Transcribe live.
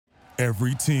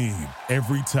Every team,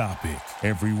 every topic,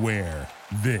 everywhere.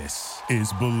 This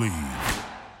is Believe.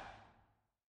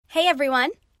 Hey everyone,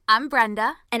 I'm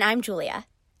Brenda. and I'm Julia,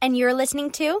 and you're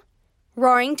listening to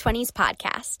Roaring Twenties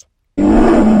Podcast.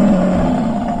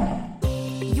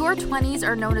 Your 20s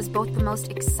are known as both the most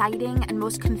exciting and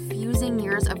most confusing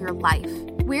years of your life.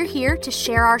 We're here to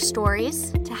share our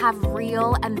stories, To have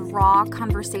real and raw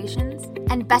conversations.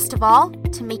 and best of all,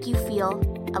 to make you feel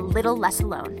a little less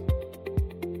alone.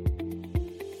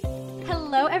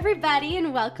 Hello, everybody,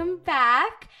 and welcome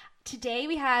back. Today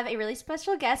we have a really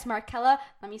special guest, Markella.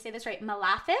 Let me say this right,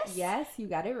 Malafis. Yes, you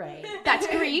got it right. That's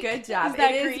Greek. Good job. Is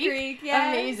that It Greek? is Greek,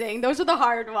 yes. Amazing. Those are the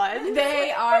hard ones.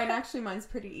 They are, and actually mine's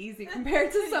pretty easy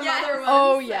compared to some other ones.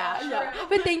 Oh yeah.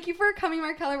 But thank you for coming,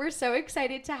 Markella. We're so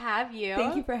excited to have you.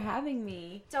 Thank you for having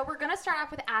me. So we're going to start off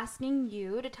with asking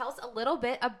you to tell us a little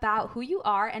bit about who you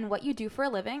are and what you do for a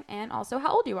living, and also how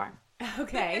old you are.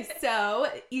 Okay, so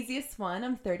easiest one,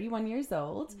 I'm 31 years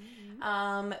old.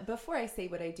 Before I say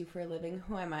what I do for a living,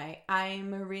 who am I?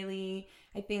 I'm a really,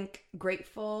 I think,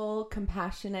 grateful,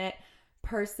 compassionate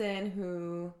person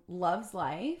who loves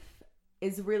life,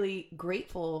 is really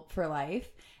grateful for life,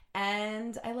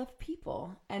 and I love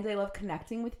people, and I love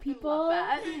connecting with people. Love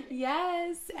that.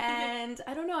 Yes, and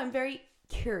I don't know, I'm very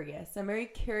curious. I'm very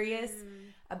curious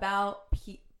about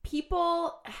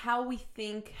people, how we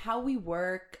think, how we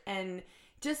work, and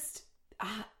just,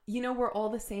 we're all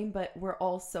the same, but we're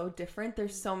all so different.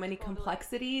 There's so many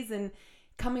complexities, and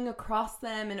coming across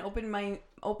them and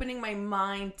opening my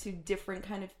mind to different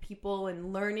kind of people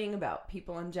and learning about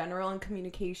people in general and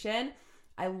communication.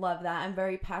 I love that. I'm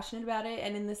very passionate about it.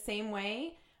 And in the same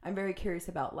way, I'm very curious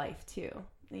about life too.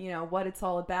 What it's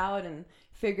all about and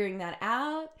figuring that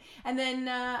out. And then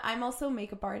I'm also a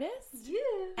makeup artist. Yeah.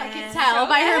 I can tell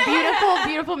by her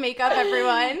beautiful makeup,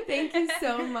 everyone. Thank you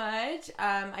so much.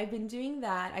 I've been doing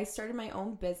that. I started my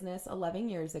own business 11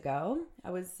 years ago.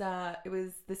 It was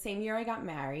the same year I got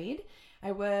married.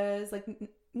 I was like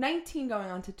 19 going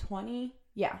on to 20.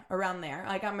 Yeah, around there.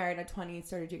 I got married at 20,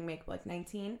 started doing makeup like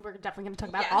 19. We're definitely going to talk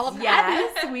about all of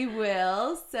that. Yes, we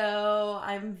will. So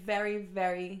I'm very,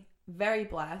 very, very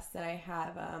blessed that I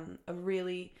have a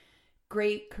really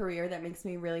great career that makes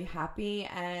me really happy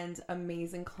and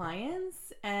amazing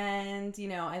clients. And,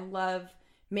 I love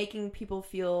making people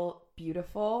feel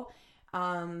beautiful.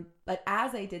 But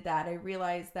as I did that, I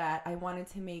realized that I wanted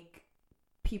to make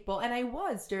people, and I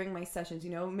was during my sessions,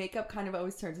 makeup kind of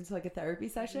always turns into like a therapy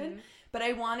session, but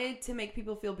I wanted to make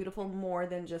people feel beautiful more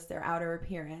than just their outer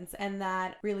appearance. And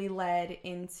that really led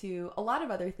into a lot of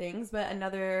other things, but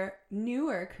another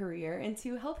newer career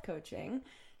into health coaching.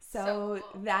 So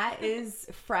cool. That is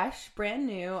fresh, brand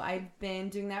new. I've been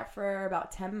doing that for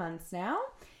about 10 months now,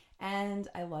 and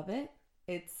I love it.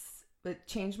 It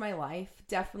changed my life.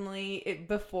 Definitely.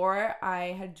 Before I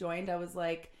had joined, I was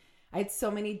like, I had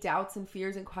so many doubts and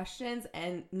fears and questions,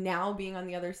 and now being on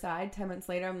the other side 10 months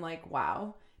later, I'm like,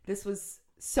 wow, this was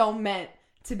so meant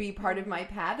to be part of my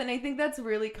path. And I think that's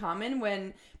really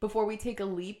common before we take a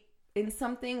leap in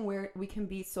something where we can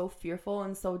be so fearful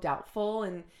and so doubtful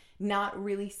and not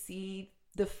really see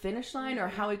the finish line or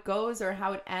how it goes or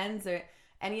how it ends or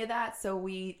any of that. So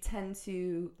we tend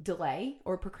to delay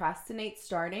or procrastinate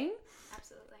starting.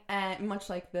 Absolutely. And much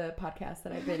like the podcast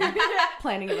that I've been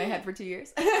planning in my head for 2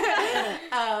 years.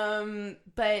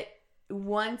 But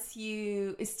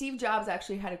Steve Jobs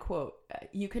actually had a quote,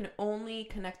 you can only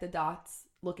connect the dots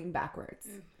looking backwards.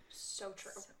 So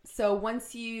true. So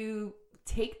once you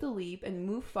take the leap and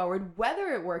move forward, whether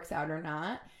it works out or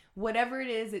not, whatever it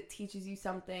is, it teaches you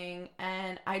something.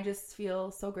 And I just feel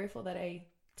so grateful that I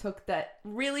took that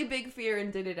really big fear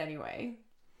and did it anyway.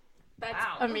 That's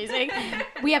amazing.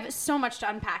 We have so much to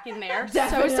unpack in there.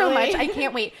 Definitely. So much. I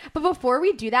can't wait. But before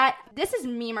we do that, this is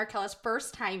me and Markella's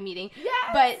first time meeting. Yes.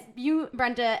 But you,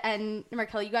 Brenda, and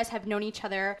Markella, you guys have known each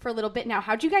other for a little bit now.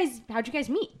 How'd you guys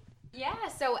meet? Yeah,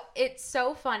 so it's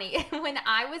so funny. When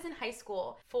I was in high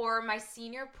school for my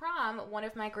senior prom, one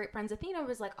of my great friends, Athena,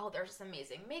 was like, oh, there's this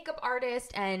amazing makeup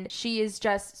artist, and she is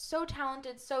just so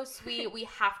talented, so sweet. We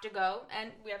have to go,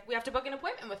 and we have to book an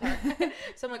appointment with her.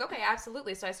 So I'm like, okay,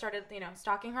 absolutely. So I started,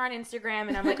 stalking her on Instagram,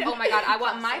 and I'm like, oh my God, I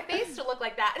want my face to look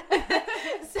like that.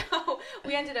 So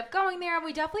we ended up going there.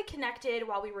 We definitely connected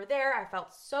while we were there. I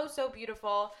felt so, so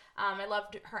beautiful. I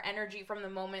loved her energy from the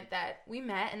moment that we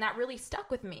met, and that really stuck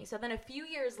with me. So then a few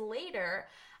years later,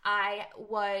 I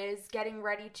was getting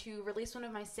ready to release one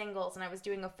of my singles, and I was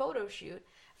doing a photo shoot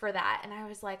for that. And I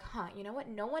was like, you know what?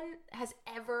 No one has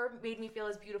ever made me feel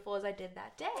as beautiful as I did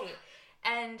that day.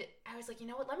 And I was like, you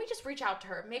know what? Let me just reach out to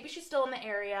her. Maybe she's still in the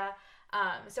area.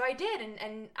 So I did,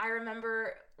 and I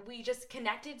remember we just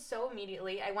connected so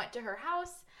immediately. I went to her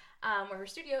house, where her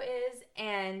studio is,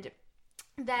 and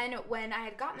then when I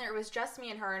had gotten there, it was just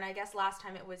me and her, and I guess last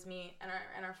time it was me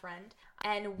and our friend,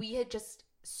 and we had just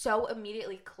so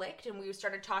immediately clicked, and we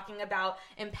started talking about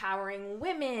empowering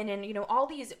women and, you know, all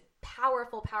these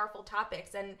powerful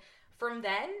topics. And from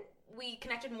then, we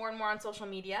connected more and more on social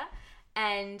media,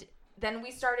 and then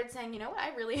we started saying, you know what,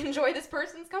 I really enjoy this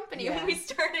person's company. Yeah. And we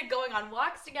started going on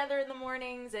walks together in the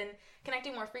mornings and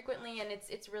connecting more frequently, and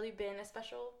it's really been a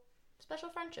special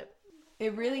friendship.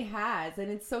 It really has. And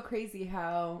it's so crazy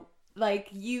how, like,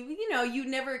 you know, you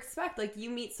never expect, like, you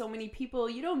meet so many people,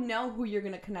 you don't know who you're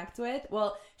going to connect with.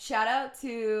 Well, shout out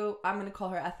to, I'm going to call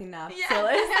her Athena. Yeah.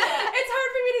 It's hard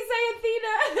for me to say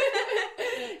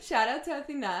Athena. Shout out to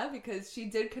Athena because she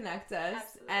did connect us.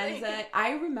 Absolutely. And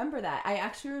I remember that. I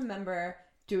actually remember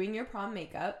doing your prom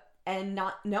makeup and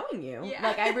not knowing you. Yeah.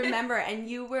 Like, I remember, and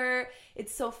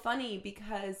it's so funny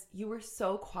because you were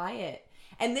so quiet.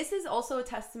 And this is also a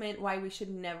testament why we should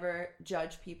never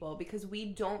judge people, because we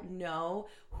don't know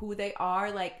who they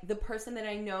are. Like, the person that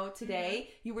I know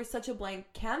today, you were such a blank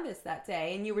canvas that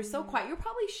day, and you were so quiet. You're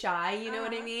probably shy, you know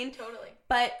what I mean? Totally.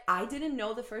 But I didn't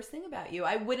know the first thing about you.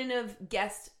 I wouldn't have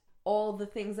guessed all the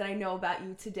things that I know about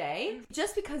you today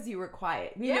just because you were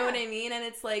quiet. You know what I mean? And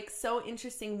it's, like, so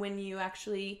interesting when you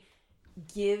actually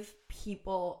give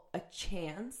people a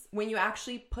chance, when you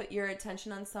actually put your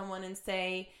attention on someone and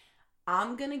say,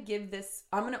 I'm going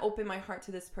to open my heart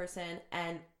to this person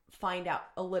and find out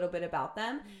a little bit about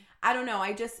them. I don't know.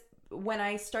 When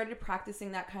I started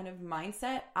practicing that kind of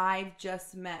mindset, I've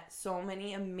just met so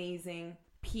many amazing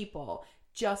people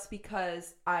just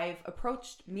because I've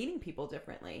approached meeting people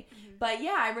differently. But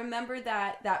yeah, I remember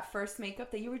that first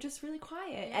makeup that you were just really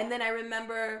quiet. Yeah. And then I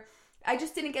remember I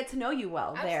just didn't get to know you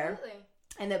well there.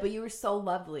 Absolutely. But you were so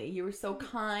lovely. You were so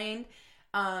kind.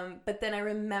 But then I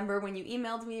remember when you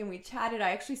emailed me and we chatted,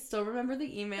 I actually still remember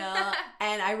the email.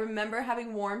 And I remember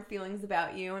having warm feelings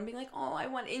about you and being like, oh,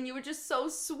 and you were just so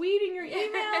sweet in your email.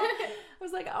 I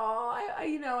was like, oh,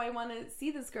 I want to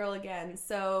see this girl again.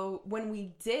 So when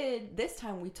we did, this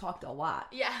time we talked a lot.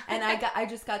 Yeah. And I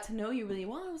just got to know you really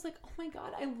well. I was like, oh my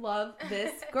God, I love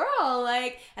this girl.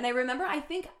 Like, and I remember,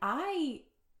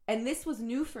 and this was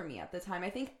new for me at the time. I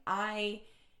think I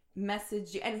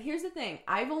messaged you. And here's the thing.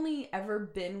 I've only ever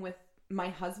been with my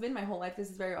husband my whole life. This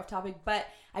is very off topic, but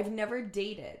I've never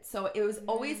dated. So it was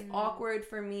always awkward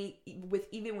for me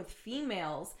even with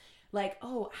females. Like,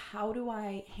 oh, how do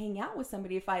I hang out with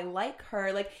somebody if I like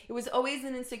her? Like, it was always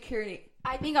an insecurity.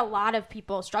 I think a lot of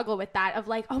people struggle with that of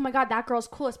like, oh my God, that girl's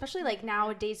cool. Especially like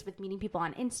nowadays with meeting people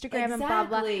on Instagram and blah,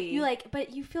 blah. You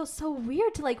but you feel so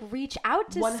weird to like reach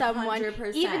out to 100%. someone,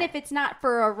 even if it's not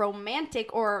for a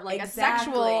romantic or like a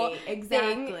sexual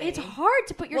thing. It's hard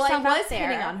to put yourself out there. Well, I was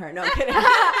hitting on her. No, I'm kidding.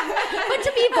 But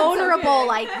to be vulnerable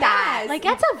like that, like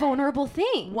that's a vulnerable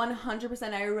thing.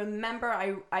 100%. I remember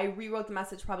I rewrote the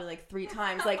message probably like 3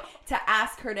 times, like to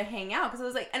ask her to hang out. Because I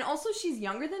was like, and also she's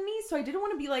younger than me, so I didn't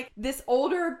want to be like this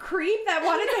older creep that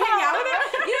wanted to hang out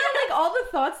with her. You know, like all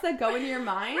the thoughts that go into your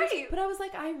mind. Right. But I was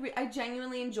like, I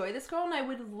genuinely enjoy this girl and I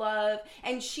would love,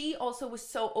 and she also was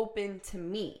so open to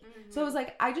me. So I was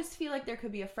like, I just feel like there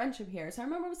could be a friendship here. So I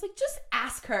remember I was like, just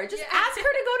ask her. Just ask her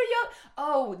to go to yoga.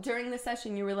 Oh, during the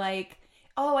session you were like,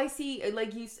 oh, I see,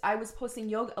 like I was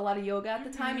posting a lot of yoga at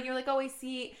the time, and you're like, oh, I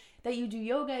see that you do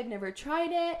yoga. I've never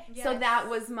tried it. Yes. So that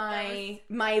was my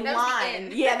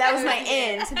line. Yeah, that was my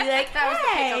in to be like,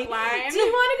 hey, do you want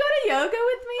to go to yoga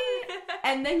with me?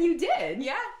 And then you did.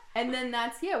 Yeah. And then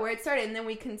that's where it started. And then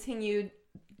we continued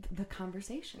the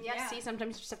conversation. Yeah, see,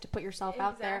 sometimes you just have to put yourself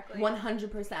out there.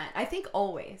 100%. I think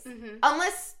always.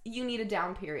 Unless you need a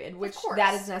down period, which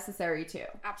that is necessary too.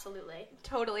 Absolutely.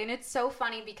 Totally. And it's so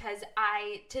funny because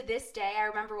to this day, I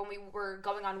remember when we were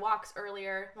going on walks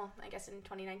earlier, well, I guess in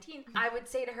 2019, I would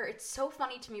say to her, it's so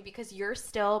funny to me because you're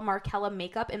still Markella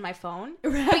makeup in my phone,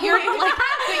 Right. but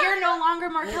you're no longer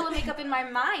Markella makeup in my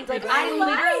mind. Like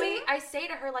I say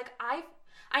to her, like,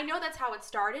 I know that's how it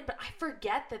started, but I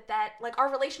forget that like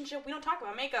our relationship, we don't talk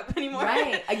about makeup anymore.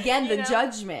 Right. Again, the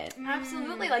judgment.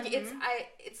 Absolutely. Like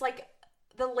it's like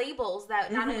the labels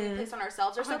that not only we place on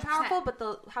ourselves are so 100%. powerful,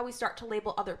 but how we start to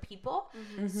label other people.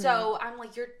 So I'm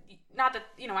like, you're not that,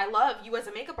 I love you as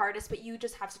a makeup artist, but you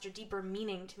just have such a deeper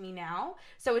meaning to me now.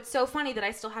 So it's so funny that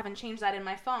I still haven't changed that in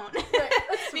my phone.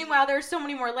 Meanwhile, there's so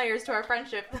many more layers to our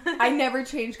friendship. I never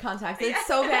change contacts. It's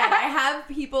so bad. I have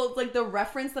people, like, the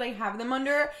reference that I have them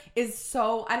under is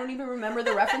so, I don't even remember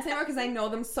the reference anymore because I know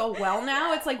them so well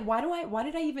now. It's like, why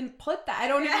did I even put that? I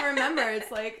don't even remember.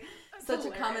 It's like, Such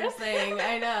a common thing.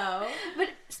 I know. But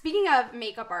speaking of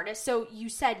makeup artists, so you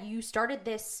said you started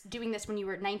doing this when you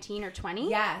were 19 or 20?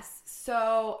 Yes.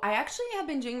 So I actually have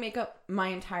been doing makeup my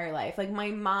entire life. Like, my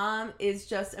mom is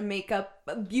just a makeup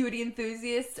beauty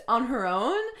enthusiast on her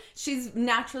own. She's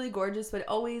naturally gorgeous, but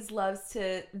always loves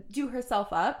to do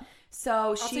herself up. So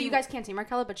also, you guys can't see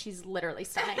Markella, but she's literally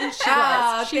stunning. She's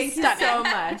thank you stunning. so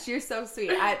much. You're so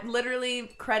sweet. I literally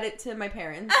credit to my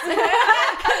parents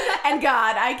and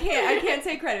God. I can't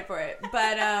take credit for it.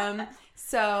 But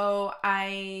so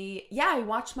I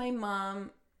watch my mom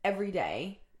every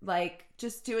day, like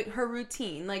just doing her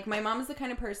routine. Like, my mom is the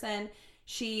kind of person,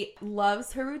 she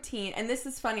loves her routine. And this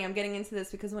is funny, I'm getting into this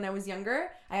because when I was younger,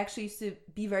 I actually used to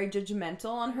be very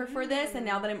judgmental on her for this. And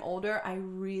now that I'm older, I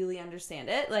really understand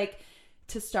it. Like,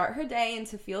 to start her day and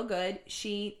to feel good,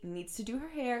 she needs to do her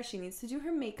hair, she needs to do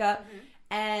her makeup.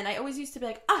 And I always used to be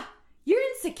like, you're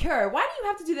insecure. Why do you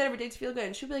have to do that every day to feel good?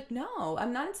 And she'd be like, no,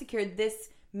 I'm not insecure. This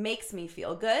makes me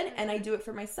feel good, and I do it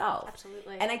for myself.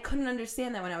 Absolutely. And I couldn't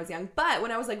understand that when I was young. But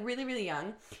when I was like really, really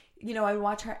young, you know, I would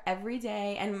watch her every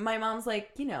day, and my mom's like,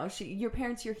 you know, your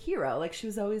parents, your hero. Like, she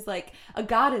was always like a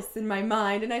goddess in my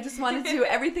mind, and I just wanted to do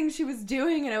everything she was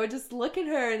doing, and I would just look at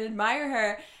her and admire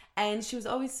her. And she was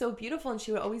always so beautiful, and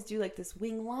she would always do like this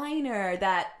wing liner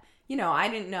that, you know, I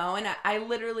didn't know. And I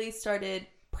literally started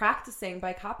practicing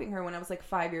by copying her when I was like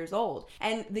 5 years old.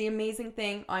 And the amazing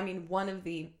thing, I mean, one of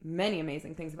the many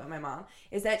amazing things about my mom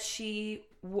is that she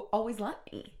always let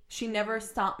me. She never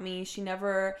stopped me. She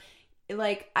never,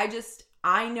 like,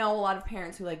 I know a lot of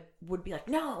parents who like would be like,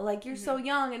 no, like, you're so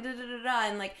young and da-da-da-da.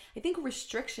 And like, I think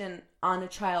restriction on a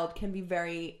child can be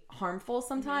very harmful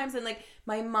sometimes. And like,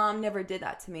 my mom never did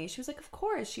that to me. She was like, of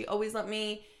course. She always let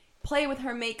me play with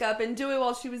her makeup and do it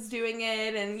while she was doing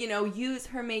it, and, you know, use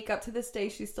her makeup. To this day,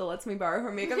 she still lets me borrow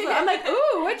her makeup. So I'm like,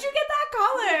 ooh, where'd you get that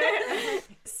color?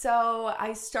 So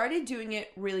I started doing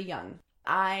it really young.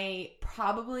 I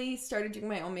probably started doing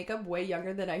my own makeup way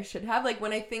younger than I should have. Like,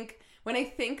 when I think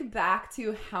back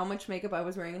to how much makeup I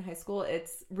was wearing in high school,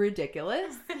 it's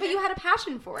ridiculous. But you had a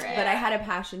passion for it. But I had a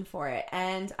passion for it,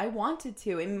 and I wanted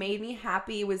to. It made me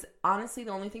happy. It was honestly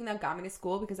the only thing that got me to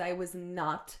school, because I was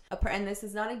not and this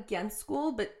is not against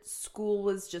school, but school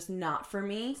was just not for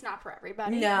me. It's not for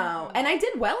everybody. No. And I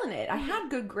did well in it. I had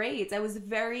good grades.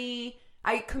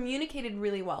 I communicated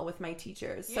really well with my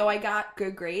teachers. So I got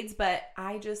good grades, but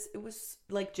it was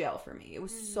like jail for me. It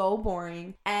was so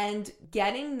boring. And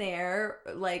getting there,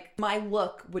 like, my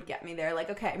look would get me there.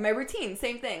 Like, okay, my routine,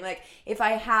 same thing. Like, if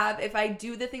I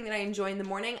do the thing that I enjoy in the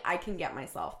morning, I can get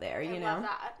myself there, you know? I love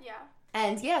that, yeah.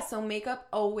 And yeah, so makeup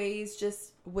always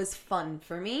just was fun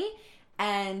for me.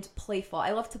 And playful.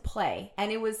 I love to play.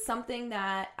 And it was something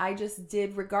that I just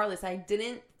did regardless. I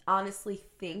didn't honestly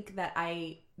think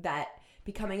that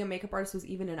becoming a makeup artist was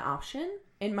even an option.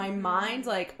 In my mind,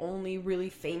 like, only really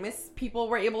famous people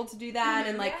were able to do that.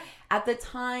 And like, at the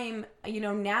time, you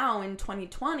know, now in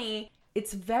 2020,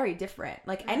 it's very different.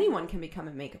 Like, anyone can become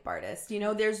a makeup artist. You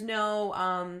know, there's not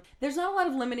a lot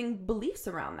of limiting beliefs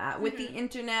around that. With the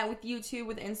internet, with YouTube,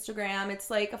 with Instagram,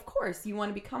 it's like, of course, you want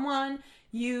to become one,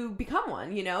 you become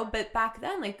one, you know? But back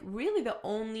then, like, really the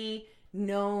only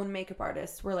known makeup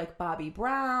artists were like Bobbi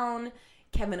Brown,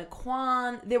 Kevyn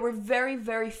Aucoin. There were very,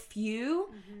 very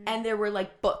few, and there were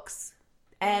like books.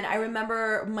 And I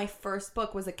remember my first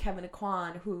book was a Kevyn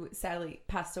Aucoin, who sadly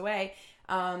passed away,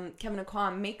 Kevyn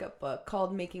Aucoin makeup book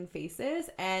called Making Faces,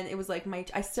 and it was like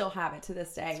I still have it to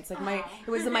this day. It's like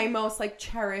it was my most like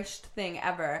cherished thing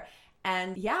ever.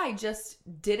 And yeah, I just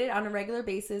did it on a regular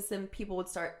basis, and people would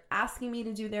start asking me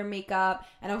to do their makeup,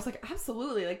 and I was like,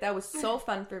 absolutely, like, that was so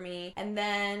fun for me. And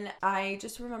then I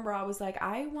just remember I was like,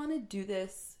 I want to do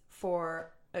this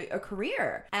for a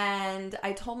career. And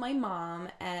I told my mom,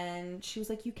 and she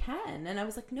was like, you can. And I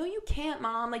was like, no, you can't,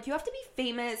 Mom. Like, you have to be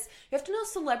famous, you have to know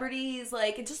celebrities,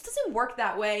 like, it just doesn't work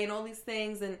that way, and all these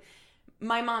things. And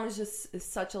my mom is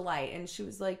such a light, and she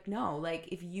was like, no, like,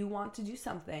 if you want to do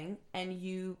something and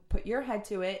you put your head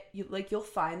to it, you'll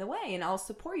find the way, and I'll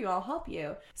support you, I'll help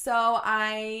you. So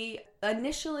I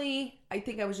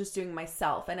think I was just doing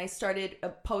myself, and I started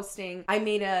posting. I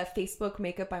made a Facebook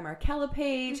Makeup by Markella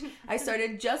page. I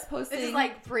started just posting. This is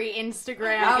like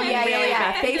pre-Instagram. Oh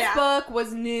yeah. Facebook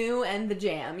was new and the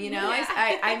jam, you know?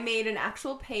 Yeah. I made an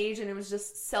actual page, and it was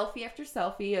just selfie after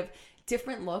selfie of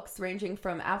different looks, ranging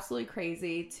from absolutely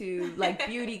crazy to like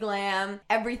beauty glam,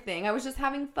 everything. I was just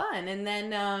having fun. And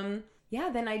then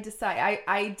then I decided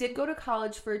I did go to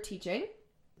college for teaching,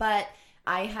 but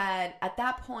I had at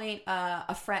that point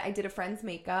I did a friend's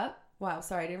makeup. Wow,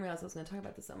 sorry, I didn't realize I was going to talk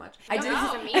about this so much. I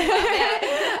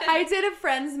did a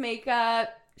friend's makeup.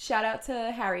 shout out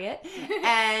to Harriet,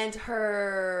 and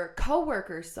her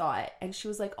coworker saw it, and she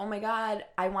was like, oh my God,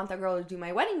 I want that girl to do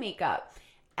my wedding makeup.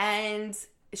 And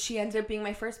she ended up being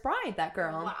my first bride, that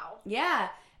girl. Wow. Yeah.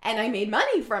 And I made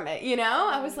money from it, you know?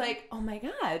 I was like, oh my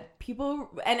God, people.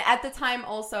 And at the time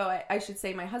also, I should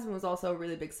say my husband was also a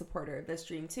really big supporter of this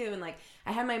dream too. And like,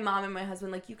 I had my mom and my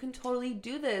husband like, you can totally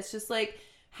do this. Just like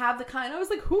have the kind. I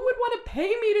was like, who would want to pay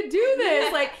me to do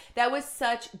this? Like that was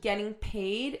getting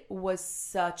paid was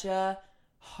such a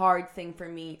hard thing for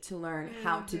me to learn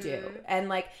how to do. And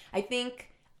like, I think,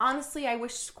 honestly, I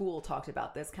wish school talked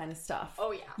about this kind of stuff.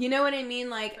 Oh, yeah. You know what I mean?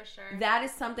 Like, For sure. that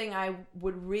is something I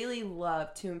would really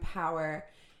love to empower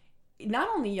not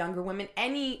only younger women,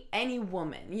 any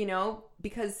woman, you know,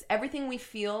 because everything we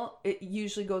feel, it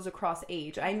usually goes across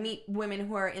age. I meet women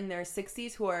who are in their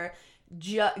 60s who are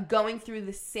going through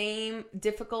the same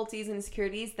difficulties and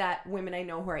insecurities that women I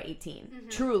know who are 18,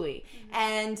 truly.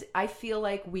 And I feel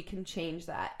like we can change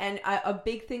that. And a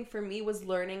big thing for me was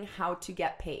learning how to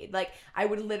get paid. Like I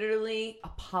would literally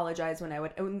apologize when I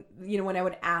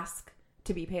would ask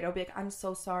to be paid. I would be like, I'm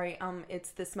so sorry.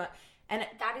 It's this much. And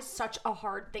that is such a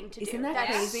hard thing to do. Isn't that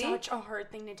crazy? Such a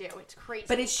hard thing to do. It's crazy.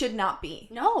 But it should not be.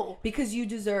 No. Because you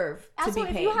deserve to be Also,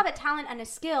 paid. if you have a talent and a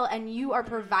skill and you are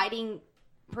providing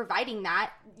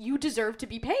that, you deserve to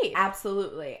be paid.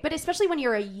 Absolutely. But especially when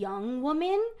you're a young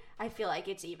woman, I feel like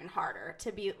it's even harder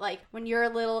to be like when you're a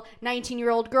little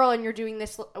 19-year-old girl and you're doing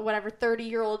this whatever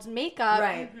 30-year-old's makeup,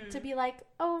 right? To be like,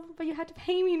 oh, but you had to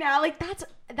pay me now. Like that's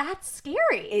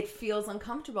scary. It feels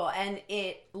uncomfortable, and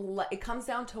it comes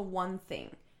down to one thing,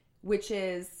 which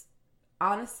is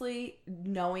honestly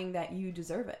knowing that you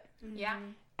deserve it. Yeah.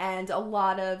 And a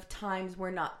lot of times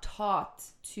we're not taught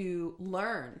to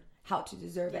learn how to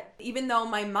deserve it. Even though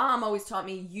my mom always taught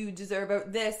me you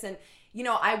deserve this, and you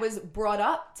know, I was brought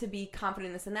up to be confident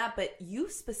in this and that, but you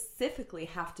specifically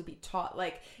have to be taught.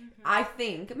 Like, I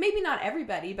think, maybe not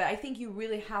everybody, but I think you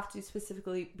really have to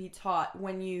specifically be taught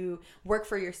when you work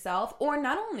for yourself, or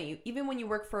not only, even when you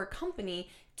work for a company,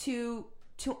 to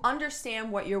understand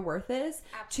what your worth is,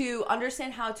 to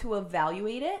understand how to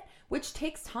evaluate it, which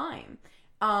takes time.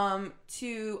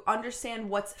 To understand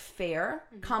what's fair,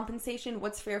 compensation,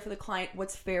 what's fair for the client,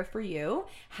 what's fair for you,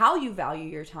 how you value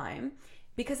your time.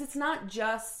 Because it's not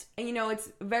just, and you know,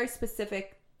 it's very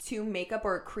specific to makeup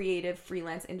or creative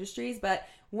freelance industries, but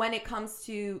when it comes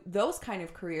to those kind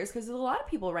of careers, because there's a lot of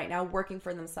people right now working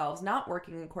for themselves, not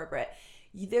working in corporate,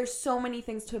 there's so many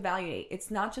things to evaluate.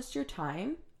 It's not just your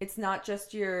time. It's not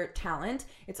just your talent.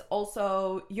 It's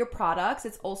also your products.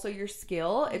 It's also your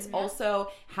skill. It's also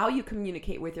how you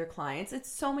communicate with your clients. It's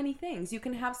so many things. You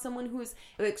can have someone who's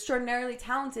extraordinarily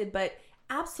talented, but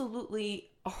absolutely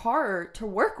hard to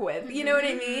work with. You know what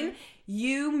I mean?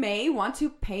 You may want to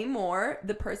pay more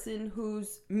the person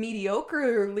who's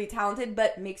mediocrely talented,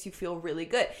 but makes you feel really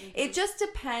good. It just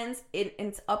depends.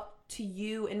 It's up to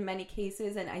you in many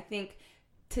cases. And I think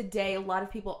today, a lot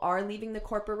of people are leaving the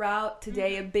corporate route.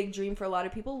 Today, a big dream for a lot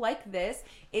of people like this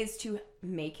is to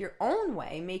make your own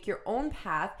way, make your own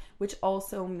path, which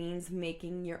also means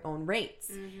making your own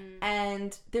rates.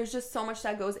 And there's just so much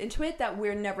that goes into it that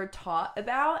we're never taught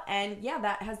about. And yeah,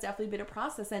 that has definitely been a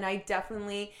process. And I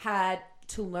definitely had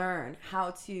to learn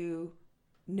how to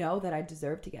know that I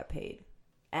deserve to get paid.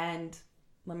 And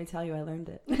let me tell you, I learned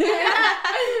it.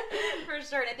 For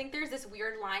sure. And I think there's this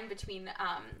weird line between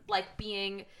like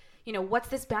being, you know, what's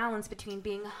this balance between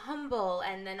being humble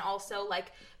and then also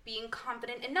like being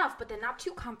confident enough, but then not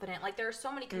too confident. Like there are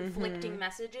so many conflicting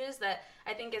messages that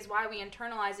I think is why we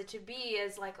internalize it to be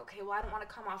as like, okay, well, I don't want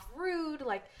to come off rude.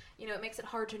 Like, you know, it makes it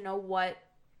hard to know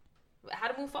how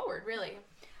to move forward, really.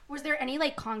 Was there any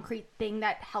like concrete thing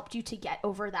that helped you to get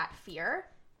over that fear?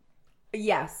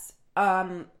 Yes.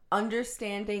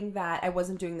 Understanding that I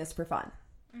wasn't doing this for fun.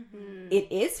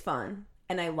 It is fun,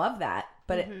 and I love that,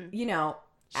 but it, you know,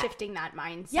 shifting that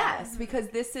mindset. Yes, because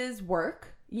this is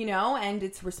work, you know, and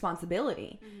it's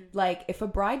responsibility. Like if a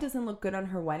bride doesn't look good on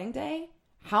her wedding day,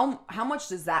 how much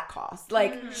does that cost?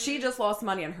 Like she just lost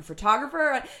money on her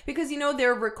photographer because, you know,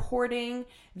 they're recording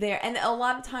there. And a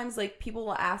lot of times like people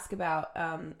will ask about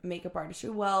makeup artistry.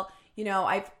 Well, you know,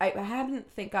 I haven't,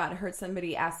 thank God, heard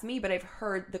somebody ask me, but I've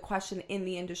heard the question in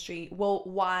the industry, well,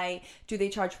 why do they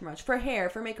charge for much? For hair,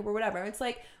 for makeup, or whatever. It's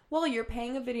like, well, you're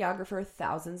paying a videographer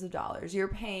thousands of dollars. You're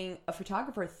paying a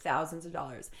photographer thousands of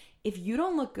dollars. If you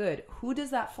don't look good, who does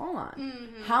that fall on?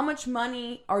 How much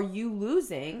money are you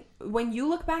losing when you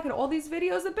look back at all these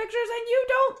videos and pictures and you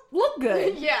don't look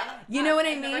good? Yeah. You know what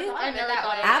I mean? I never thought of it that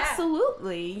way.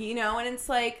 Absolutely. You know, and it's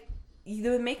like,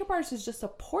 the makeup artist is just a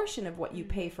portion of what you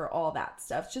pay for all that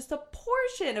stuff. It's just a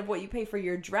portion of what you pay for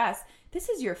your dress. This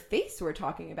is your face we're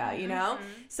talking about, you know?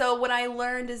 So what I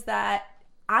learned is that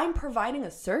I'm providing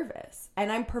a service,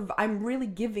 and I'm really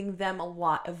giving them a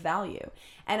lot of value.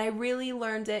 And I really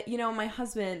learned it. You know, my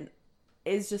husband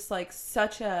is just like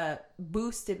such a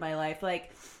boost in my life.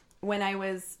 Like when I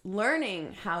was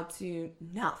learning how to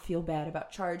not feel bad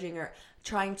about charging or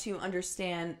trying to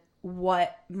understand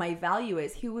what my value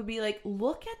is, he would be like,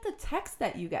 look at the text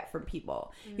that you get from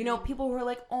people. You know, people who are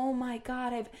like, oh my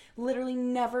God, I've literally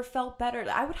never felt better.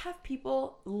 I would have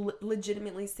people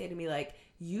legitimately say to me like,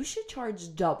 you should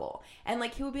charge double. And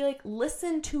like, he would be like,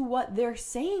 listen to what they're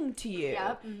saying to you.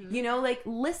 You know, like,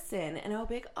 listen. And I'll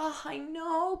be like, oh, I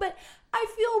know, but I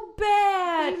feel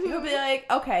bad. He'll be like,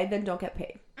 okay, then don't get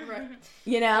paid.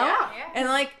 You know? And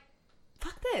like,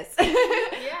 fuck this.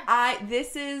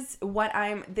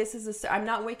 I'm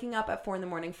not waking up at 4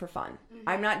 a.m. for fun.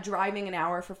 I'm not driving an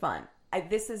hour for fun.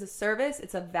 This is a service.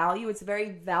 It's a value. It's very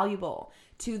valuable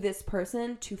to this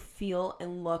person to feel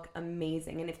and look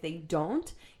amazing. And if they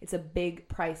don't, it's a big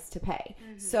price to pay.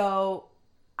 So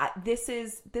this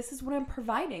is what I'm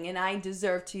providing, and I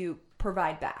deserve to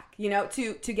provide back, you know,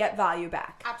 to get value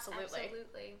back. Absolutely.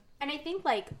 And I think,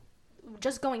 like,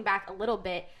 just going back a little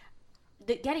bit,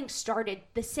 getting started,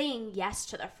 the saying yes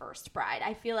to the first bride,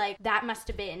 I feel like that must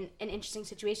have been an interesting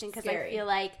situation, because I feel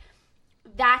like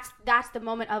that's the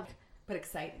moment of, but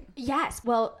exciting. Yes.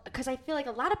 Well, because I feel like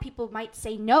a lot of people might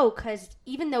say no, because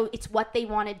even though it's what they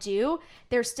want to do,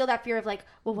 there's still that fear of like,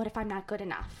 well, what if I'm not good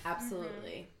enough?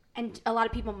 Absolutely. And a lot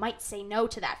of people might say no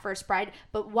to that first bride,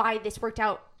 but why this worked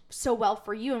out so well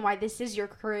for you and why this is your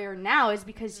career now is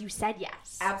because you said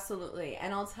yes. Absolutely.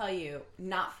 And I'll tell you,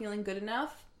 not feeling good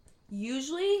enough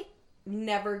usually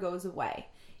never goes away.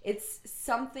 It's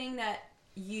something that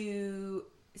you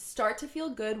start to feel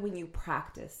good when you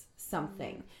practice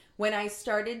something. When I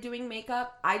started doing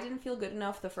makeup, I didn't feel good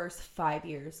enough the first 5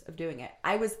 years of doing it.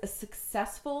 I was a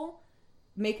successful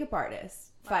makeup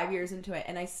artist 5 years into it,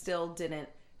 and I still didn't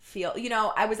feel, you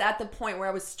know, I was at the point where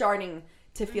I was starting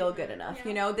to feel good enough.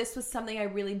 You know, this was something I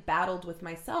really battled with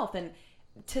myself. And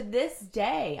to this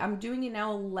day, I'm doing it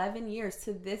now 11 years,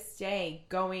 to this day,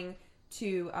 going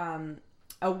to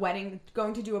a wedding,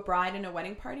 going to do a bride and a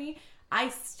wedding party,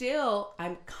 I'm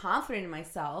confident in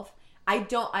myself.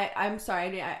 I'm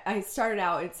sorry, I started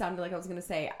out, it sounded like I was going to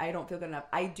say, I don't feel good enough.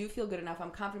 I do feel good enough. I'm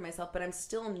confident in myself, but I'm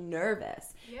still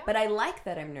nervous. But I like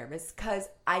that I'm nervous because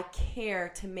I care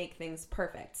to make things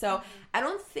perfect. So I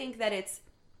don't think that it's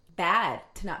bad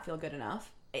to not feel good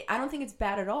enough. I don't think it's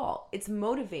bad at all. It's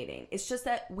motivating. It's just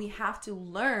that we have to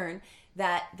learn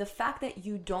that the fact that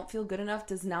you don't feel good enough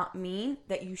does not mean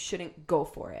that you shouldn't go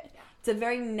for it. It's a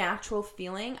very natural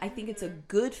feeling. I think it's a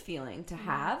good feeling to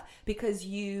have because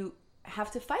you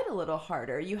have to fight a little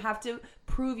harder. You have to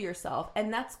prove yourself,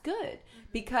 and that's good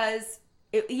because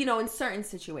you know, in certain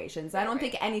situations, I don't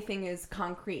think anything is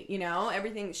concrete, you know,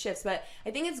 everything shifts, but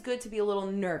I think it's good to be a little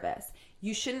nervous.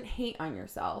 You shouldn't hate on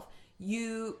yourself.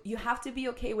 You have to be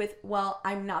okay with, well,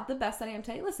 I'm not the best that I am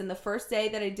today. Listen, the first day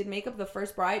that I did makeup, the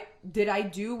first bride, did I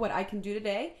do what I can do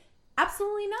today?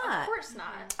 Absolutely not. Of course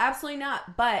not. Absolutely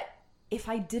not. But if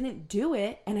I didn't do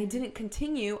it and I didn't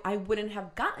continue, I wouldn't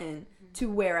have gotten to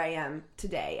where I am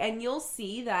today. And you'll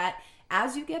see that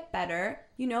as you get better,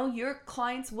 you know, your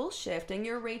clients will shift and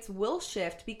your rates will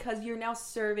shift because you're now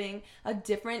serving a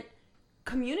different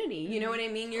community. You know what I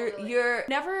mean? You're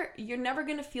never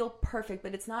going to feel perfect,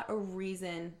 but it's not a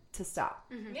reason to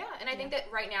stop. Yeah, and I think that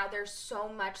right now there's so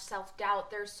much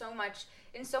self-doubt. There's so much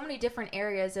in so many different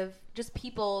areas of just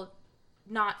people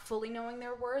not fully knowing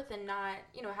their worth and not,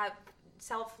 you know, have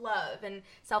self-love and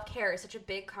self-care is such a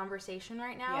big conversation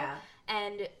right now. Yeah.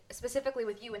 And specifically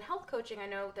with you in health coaching, I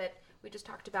know that we just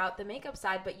talked about the makeup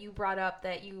side, but you brought up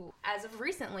that you, as of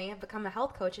recently, have become a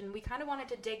health coach, and we kind of wanted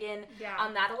to dig in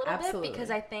on that a little bit because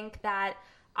I think that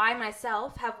I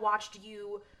myself have watched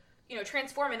you, you know,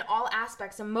 transform in all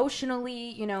aspects, emotionally,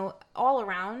 you know, all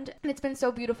around, and it's been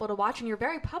so beautiful to watch, and you're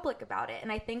very public about it,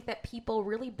 and I think that people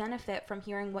really benefit from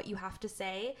hearing what you have to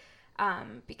say.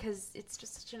 Because it's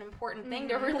just such an important thing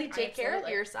to really take care of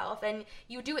yourself, and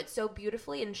you do it so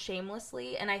beautifully and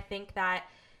shamelessly. And I think that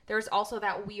there's also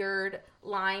that weird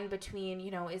line between,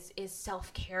 you know, is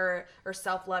self-care or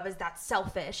self-love, is that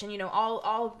selfish, and, you know,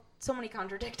 all so many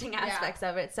contradicting aspects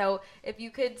of it. So if you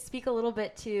could speak a little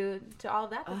bit to all of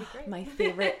that, that'd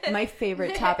be great. My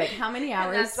favorite topic. How many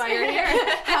hours? That's why you're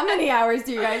here. How many hours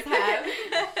do you guys have?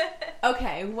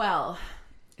 Okay, well,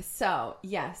 so,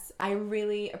 yes, I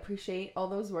really appreciate all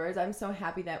those words. I'm so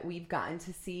happy that we've gotten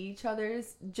to see each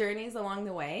other's journeys along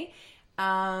the way.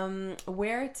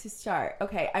 Where to start?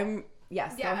 Okay,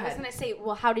 Yes, go ahead. I was gonna say,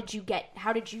 well, how did you get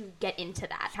into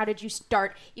that? How did you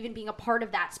start even being a part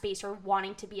of that space or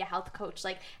wanting to be a health coach?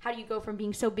 Like, how do you go from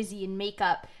being so busy in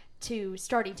makeup to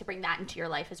starting to bring that into your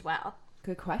life as well?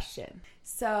 Good question.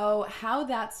 So how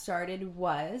that started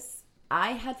was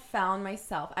I had found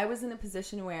myself, I was in a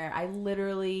position where I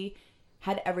literally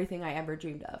had everything I ever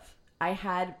dreamed of. I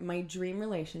had my dream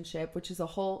relationship, which is a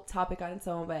whole topic on its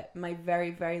own, but my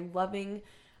very, very loving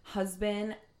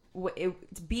husband,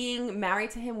 being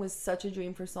married to him was such a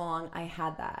dream for so long. I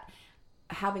had that.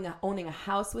 Owning a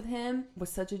house with him was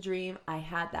such a dream. I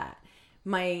had that.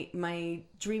 My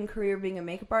dream career being a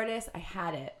makeup artist, I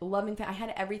had it. I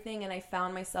had everything, and I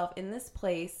found myself in this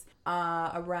place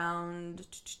around,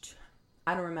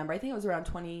 I don't remember, I think I was around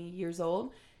 20 years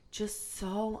old, just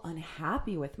so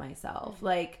unhappy with myself.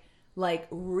 Like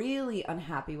really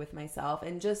unhappy with myself,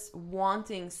 and just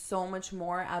wanting so much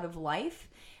more out of life,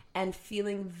 and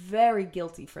feeling very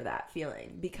guilty for that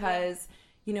feeling, because,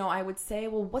 I would say,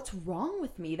 well, what's wrong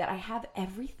with me that I have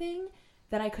everything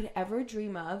that I could ever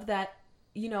dream of, that,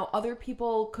 other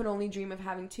people could only dream of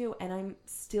having too, and I'm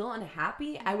still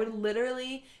unhappy? I would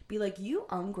literally be like, you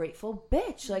ungrateful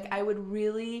bitch. Like, I would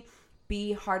really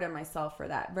be hard on myself for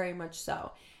that, very much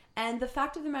so. And the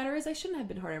fact of the matter is, I shouldn't have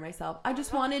been hard on myself. I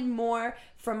just wanted more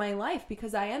from my life,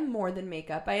 because I am more than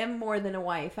makeup. I am more than a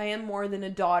wife. I am more than a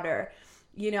daughter.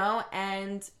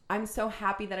 And I'm so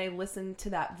happy that I listened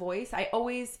to that voice. I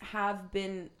always have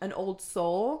been an old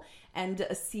soul and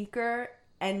a seeker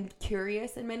and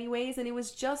curious in many ways. And it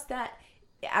was just that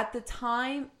at the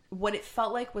time, what it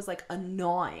felt like was like a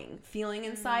gnawing feeling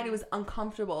inside. It was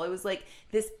uncomfortable. It was like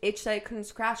this itch that I couldn't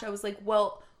scratch. I was like,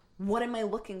 well, what am I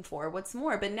looking for? What's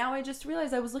more? But now I just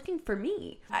realized I was looking for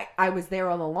me. I was there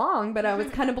all along, but I was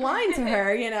kind of blind to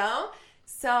her,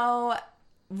 So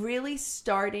really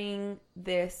starting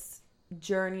this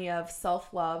journey of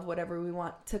self-love, whatever we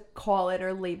want to call it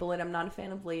or label it. I'm not a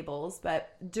fan of labels,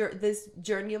 but this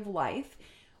journey of life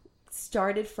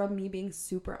started from me being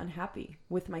super unhappy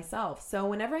with myself. So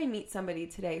whenever I meet somebody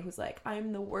today who's like,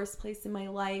 I'm the worst place in my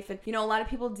life, and a lot of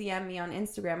people DM me on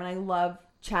Instagram, and I love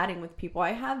chatting with people.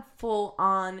 I have full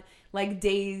on like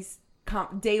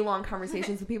day-long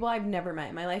conversations with people I've never met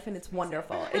in my life, and it's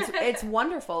wonderful. It's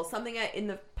wonderful. Something in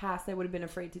the past I would have been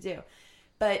afraid to do.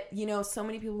 But, so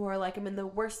many people who are like, I'm in the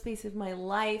worst space of my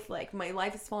life. Like, my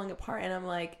life is falling apart. And I'm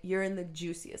like, you're in the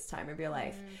juiciest time of your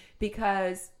life,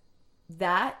 because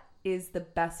that is the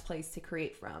best place to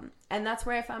create from. And that's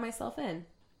where I found myself in.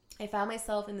 I found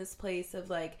myself in this place of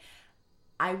like,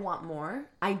 I want more.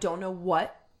 I don't know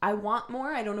what I want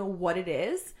more. I don't know what it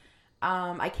is.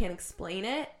 I can't explain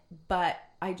it, but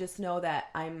I just know that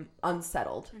I'm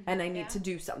unsettled and I need to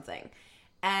do something.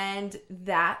 And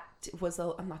that was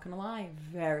I'm not going to lie,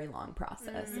 very long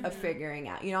process of figuring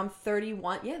out. I'm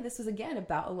 31. Yeah, this was, again,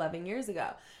 about 11 years ago.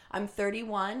 I'm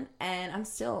 31, and I'm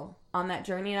still on that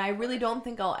journey, and I really don't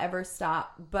think I'll ever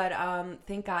stop. But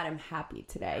thank God I'm happy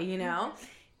today,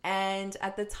 And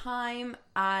at the time,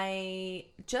 I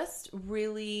just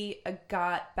really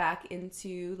got back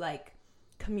into, like,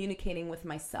 communicating with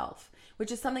myself,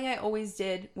 which is something I always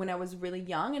did when I was really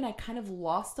young, and I kind of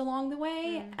lost along the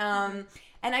way.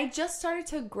 And I just started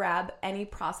to grab any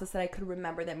process that I could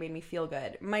remember that made me feel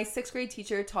good. My 6th grade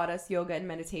teacher taught us yoga and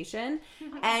meditation,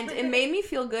 and it made me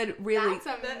feel good, really. That's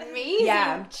amazing.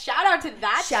 Yeah. Shout out to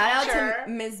that Shout teacher. out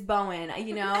to Ms. Bowen.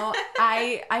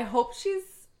 I hope she's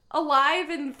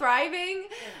alive and thriving.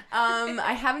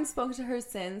 I haven't spoken to her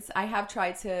since. I have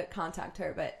tried to contact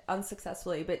her, but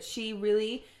unsuccessfully. But she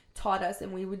really taught us,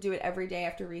 and we would do it every day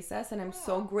after recess, and I'm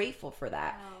so grateful for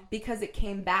that because it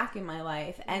came back in my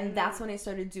life. And that's when I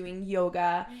started doing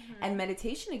yoga and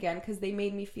meditation again, because they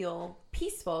made me feel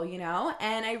peaceful,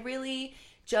 and I really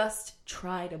just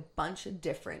tried a bunch of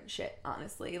different shit,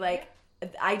 honestly. Like,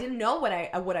 I didn't know what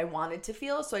I wanted to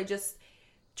feel, so I just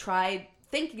tried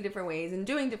thinking different ways and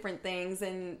doing different things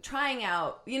and trying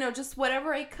out, just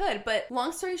whatever I could. But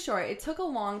long story short, it took a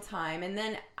long time. And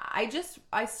then I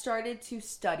started to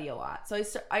study a lot. So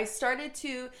I started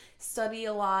to study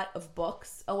a lot of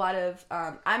books, a lot of,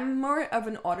 I'm more of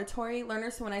an auditory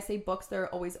learner. So when I say books, they're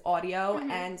always audio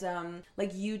and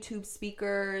like YouTube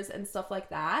speakers and stuff like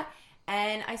that.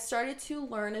 And I started to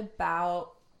learn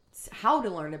about how to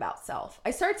learn about self.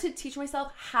 I started to teach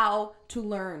myself how to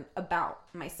learn about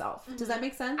myself. Does that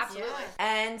make sense? Absolutely.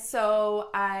 And so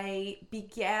I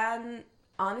began,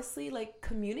 honestly, like,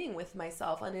 communing with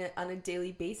myself on a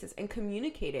daily basis and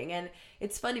communicating. And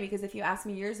it's funny because if you asked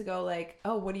me years ago, like,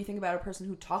 oh, what do you think about a person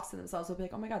who talks to themselves? I'll be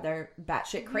like, oh my God, they're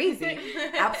batshit crazy.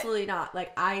 Absolutely not.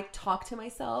 Like, I talk to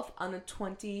myself on a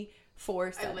 24/7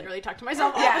 4-7. I literally talk to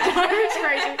myself all the time. It's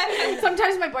crazy.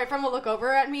 Sometimes my boyfriend will look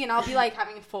over at me and I'll be like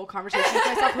having a full conversation with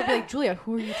myself. He'll be like, Julia,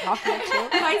 who are you talking to?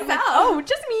 Myself. Like, oh,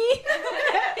 just me.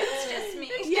 It's just me.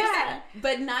 Yeah,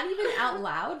 but not even out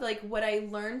loud. Like, what I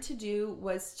learned to do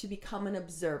was to become an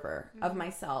observer of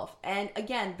myself. And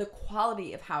again, the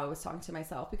quality of how I was talking to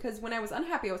myself. Because when I was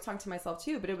unhappy, I was talking to myself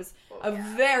too, but it was a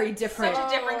very different...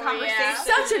 Such a different conversation.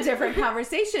 Such a different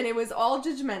conversation. It was all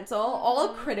judgmental, all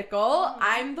critical.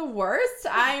 I'm the worst.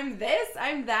 I'm this.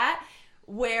 I'm that.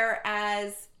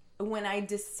 Whereas when I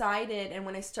decided and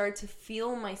when I started to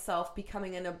feel myself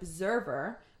becoming an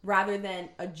observer rather than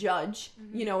a judge,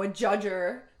 you know, a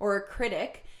judger or a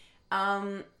critic,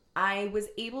 I was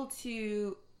able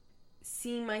to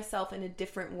see myself in a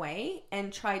different way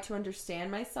and try to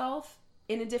understand myself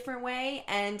in a different way.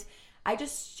 And I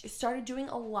just started doing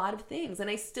a lot of things, and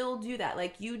I still do that.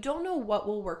 Like, you don't know what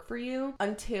will work for you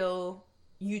until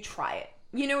you try it.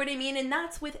 You know what I mean? And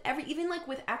that's with even like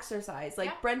with exercise.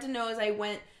 Like, Brenda knows I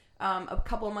went a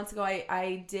couple of months ago,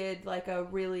 I did like a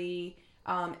really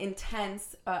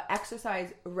intense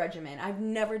exercise regimen. I've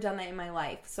never done that in my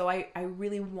life. So I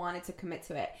really wanted to commit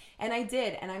to it. And I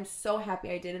did. And I'm so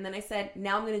happy I did. And then I said,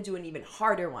 now I'm going to do an even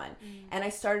harder one. And I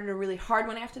started a really hard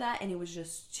one after that. And it was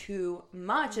just too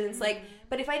much. And it's like,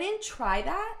 but if I didn't try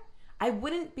that, I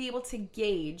wouldn't be able to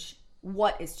gauge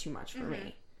what is too much for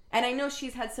me. And I know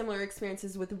she's had similar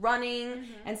experiences with running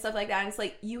and stuff like that. And it's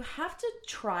like, you have to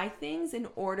try things in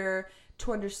order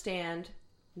to understand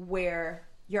where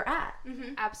you're at.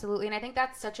 Absolutely. And I think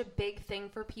that's such a big thing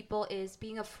for people, is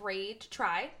being afraid to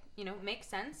try. You know, makes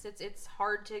sense. It's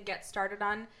hard to get started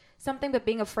on something, but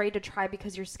being afraid to try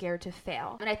because you're scared to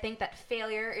fail. And I think that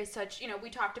failure is such, you know, we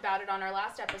talked about it on our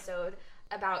last episode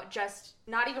about just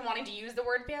not even wanting to use the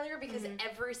word failure, because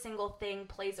every single thing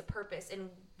plays a purpose in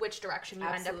which direction you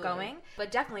end up going.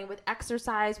 But definitely with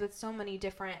exercise, with so many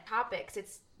different topics,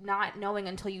 it's not knowing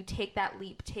until you take that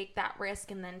leap, take that risk,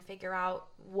 and then figure out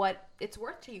what it's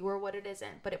worth to you or what it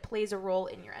isn't. But it plays a role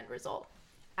in your end result.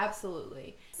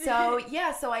 Absolutely. So,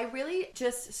 so I really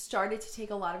just started to take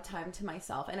a lot of time to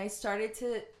myself, and I started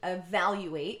to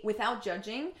evaluate without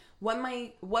judging what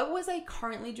was I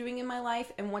currently doing in my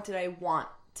life and what did I want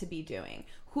to be doing?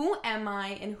 Who am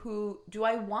I and who do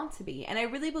I want to be? And I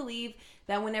really believe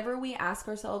that whenever we ask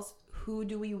ourselves, who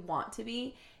do we want to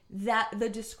be, that the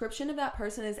description of that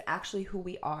person is actually who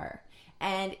we are.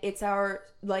 And it's our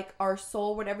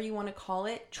soul, whatever you want to call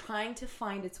it, trying to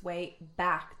find its way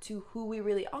back to who we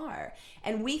really are.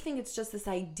 And we think it's just this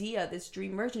idea, this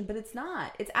dream version, but it's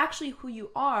not. It's actually who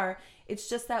you are. It's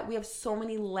just that we have so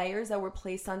many layers that were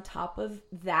placed on top of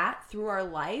that through our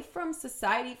life, from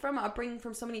society, from upbringing,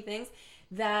 from so many things,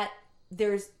 that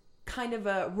there's kind of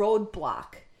a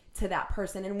roadblock to that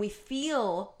person. And we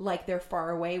feel like they're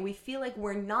far away. We feel like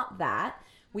we're not that.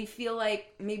 We feel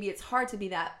like maybe it's hard to be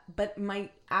that, but my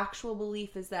actual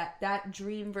belief is that that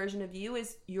dream version of you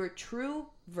is your true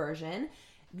version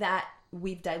that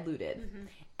we've diluted.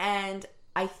 And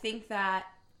I think that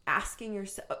asking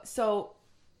yourself, so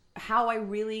how I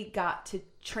really got to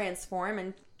transform,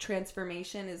 and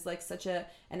transformation is like such a,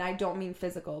 and I don't mean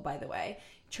physical, by the way.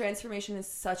 Transformation is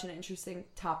such an interesting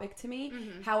topic to me.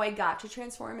 How I got to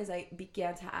transform is I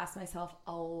began to ask myself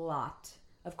a lot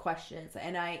of questions,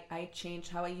 and I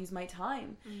changed how I use my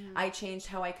time. I changed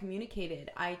how I communicated.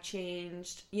 I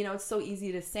changed, you know, it's so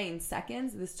easy to say in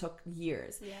seconds. This took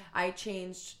years. I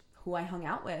changed who I hung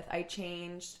out with. I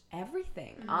changed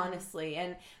everything, honestly.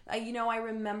 And you know, I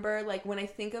remember, like, when I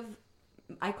think of,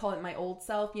 I call it my old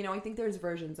self, you know, I think there's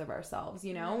versions of ourselves,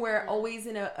 you know, we're always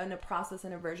in a process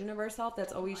and a version of ourselves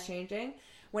that's always changing.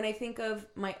 When I think of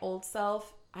my old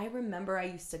self, I remember I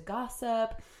used to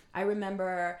gossip. I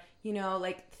remember, you know,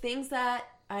 like things that,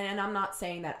 and I'm not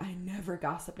saying that I never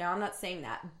gossip now. I'm not saying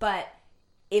that. But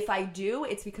if I do,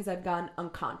 it's because I've gone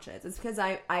unconscious. It's because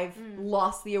I've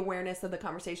lost the awareness of the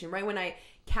conversation. Right when I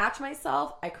catch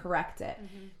myself, I correct it.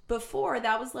 Before,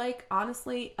 that was like,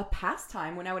 honestly, a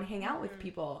pastime when I would hang out with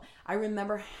people. I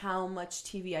remember how much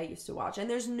TV I used to watch. And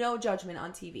there's no judgment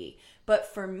on TV.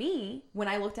 But for me, when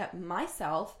I looked at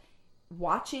myself,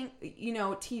 watching, you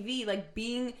know, TV, like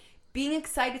being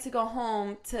excited to go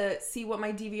home to see what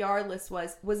my DVR list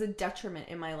was a detriment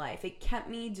in my life. It kept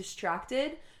me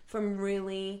distracted from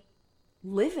really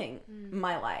living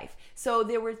my life. So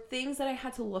there were things that I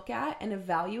had to look at and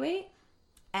evaluate,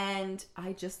 and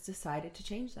I just decided to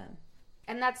change them.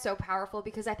 And that's so powerful,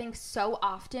 because I think so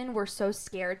often we're so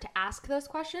scared to ask those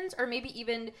questions, or maybe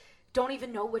even don't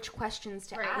even know which questions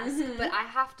to ask. But I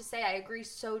have to say, I agree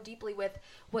so deeply with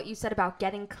what you said about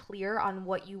getting clear on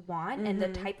what you want and the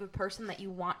type of person that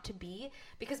you want to be.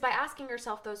 Because by asking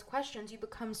yourself those questions, you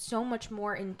become so much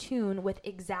more in tune with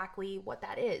exactly what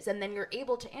that is. And then you're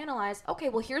able to analyze, okay,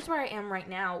 well, here's where I am right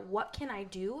now. What can I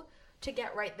do to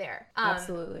get right there?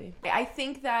 Absolutely. I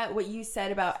think that what you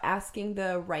said about asking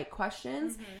the right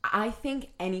questions, I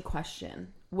think any question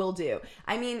will do.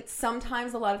 I mean,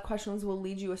 sometimes a lot of questions will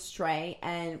lead you astray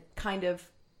and kind of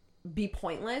be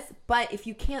pointless, but if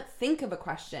you can't think of a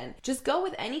question, just go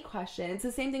with any question. It's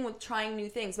the same thing with trying new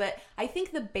things, but I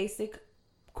think the basic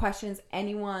questions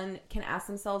anyone can ask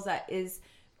themselves that is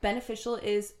beneficial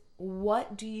is,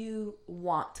 what do you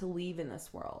want to leave in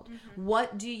this world?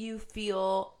 What do you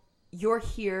feel you're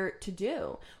here to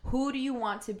do? Who do you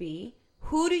want to be?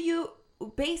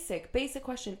 Basic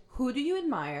question, who do you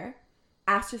admire?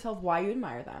 Ask yourself why you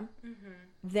admire them.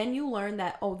 Then you learn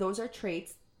that, oh, those are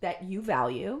traits that you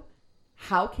value.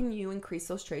 How can you increase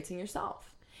those traits in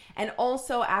yourself? And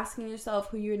also asking yourself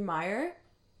who you admire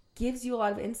gives you a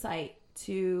lot of insight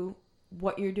to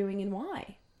what you're doing and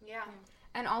why. Yeah.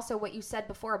 And also what you said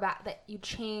before about that you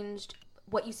changed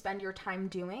what you spend your time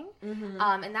doing.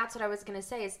 And that's what I was going to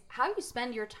say is how you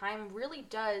spend your time really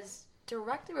does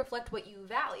directly reflect what you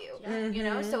value. You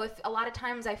know, so if a lot of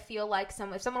times I feel like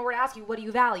if someone were to ask you, what do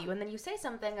you value? And then you say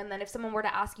something, and then if someone were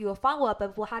to ask you a follow-up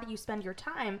of, well, how do you spend your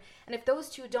time? And if those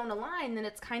two don't align, then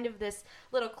it's kind of this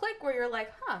little click where you're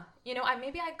like, you know,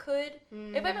 maybe I could,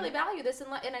 if I really value this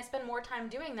and I spend more time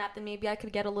doing that, then maybe I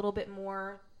could get a little bit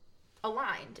more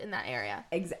aligned in that area.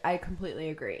 I completely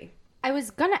agree. I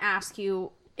was going to ask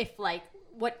you if, like,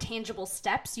 what tangible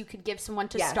steps you could give someone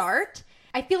to start.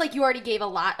 I feel like you already gave a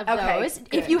lot of those.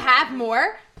 Good. If you have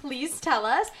more, please tell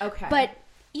us. Okay. But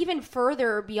even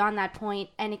further beyond that point,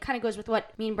 and it kind of goes with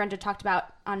what me and Brenda talked about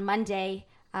on Monday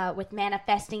with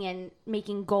manifesting and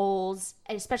making goals,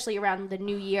 especially around the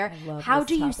new year. How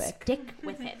do you stick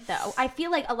with it, though? I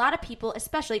feel like a lot of people,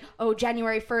 especially,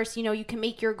 January 1st, you know, you can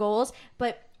make your goals,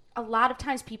 but a lot of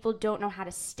times people don't know how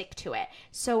to stick to it.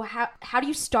 So how do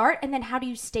you start, and then how do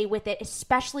you stay with it,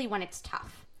 especially when it's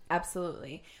tough?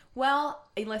 Absolutely. Well,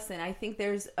 listen, I think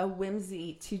there's a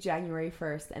whimsy to January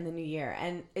 1st and the new year,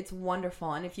 and it's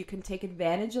wonderful. And if you can take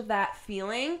advantage of that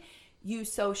feeling, you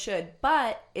so should.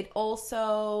 But it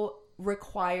also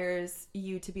requires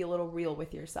you to be a little real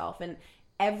with yourself. And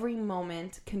every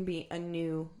moment can be a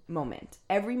new moment.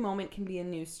 Every moment can be a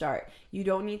new start. You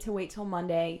don't need to wait till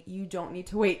Monday. You don't need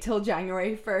to wait till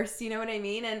January 1st. You know what I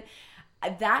mean? And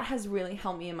that has really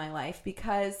helped me in my life,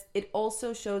 because it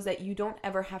also shows that you don't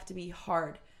ever have to be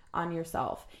hard on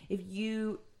yourself. If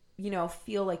you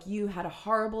feel like you had a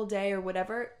horrible day or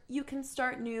whatever, you can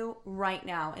start new right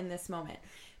now in this moment.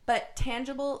 But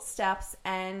tangible steps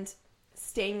and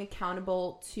staying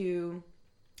accountable to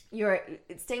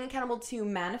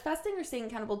manifesting, or staying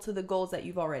accountable to the goals that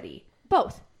you've already.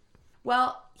 Both.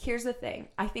 Well, here's the thing.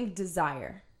 I think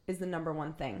desire is the number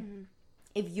one thing.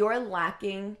 If you're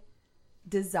lacking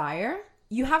desire,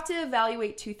 you have to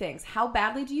evaluate two things. How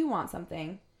badly do you want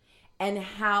something? And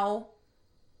how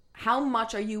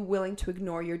much are you willing to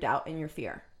ignore your doubt and your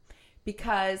fear?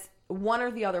 Because one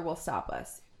or the other will stop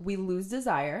us. We lose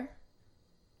desire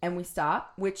and we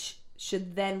stop, which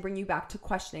should then bring you back to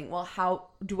questioning, well, how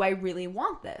do I really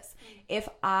want this? If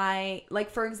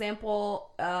for example,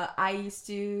 I used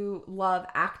to love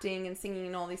acting and singing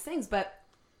and all these things, but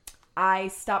I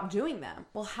stopped doing them.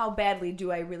 Well, how badly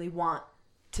do I really want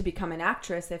to become an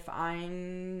actress if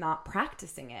I'm not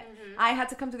practicing it? I had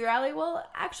to come to the reality, well,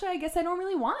 actually, I guess I don't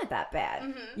really want it that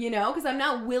bad, because I'm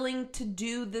not willing to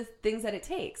do the things that it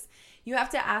takes. You have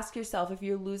to ask yourself, if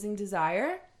you're losing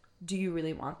desire, do you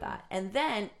really want that? And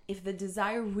then if the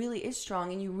desire really is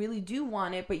strong and you really do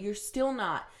want it, but you're still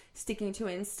not sticking to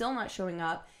it and still not showing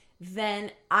up, then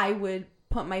I would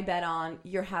put my bet on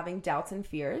you're having doubts and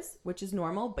fears, which is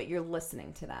normal, but you're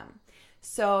listening to them.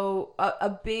 So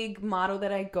a big motto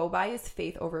that I go by is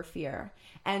faith over fear.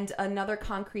 And another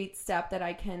concrete step that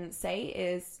I can say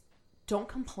is don't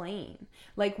complain.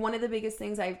 Like, one of the biggest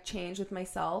things I've changed with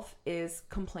myself is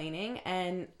complaining.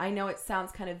 And I know it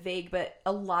sounds kind of vague, but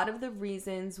a lot of the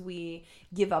reasons we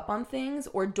give up on things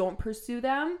or don't pursue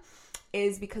them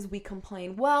is because we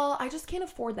complain, well, I just can't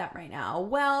afford that right now.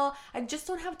 Well, I just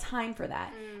don't have time for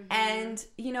that. And,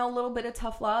 a little bit of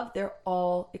tough love, they're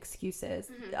all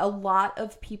excuses. A lot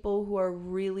of people who are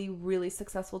really, really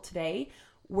successful today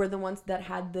were the ones that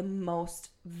had the most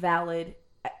valid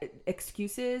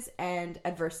excuses and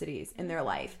adversities in their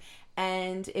life.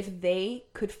 And if they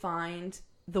could find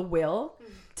the will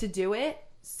to do it,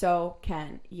 so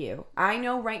can you. I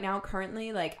know right now,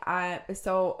 currently, like,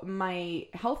 so my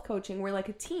health coaching, we're like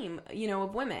a team, you know,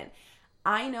 of women.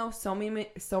 I know so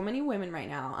many women right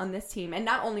now on this team, and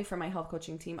not only for my health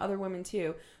coaching team, other women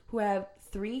too, who have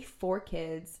 3-4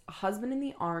 kids, a husband in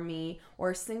the army,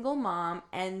 or a single mom,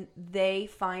 and they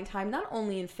find time not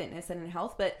only in fitness and in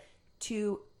health, but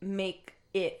to make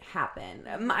it happen.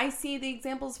 I see the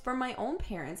examples from my own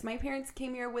parents. My parents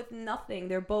came here with nothing.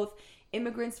 They're both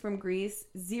immigrants from Greece,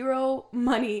 0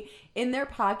 money in their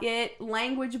pocket,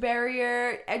 language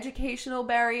barrier, educational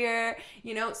barrier,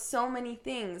 you know, so many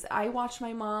things. I watched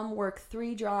my mom work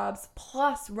 3 jobs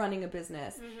plus running a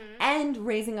business and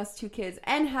raising us 2 kids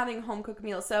and having home cooked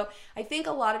meals. So I think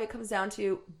a lot of it comes down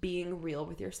to being real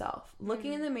with yourself,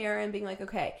 looking in the mirror and being like,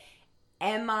 okay,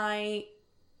 am I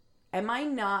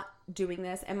not doing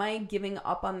this? Am I giving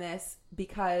up on this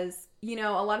because, you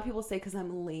know, a lot of people say because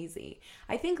I'm lazy.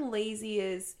 I think lazy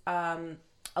is a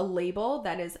label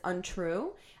that is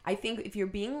untrue. I think if you're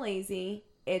being lazy,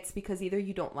 it's because either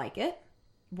you don't like it,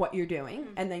 what you're doing,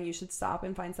 and then you should stop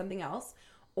and find something else,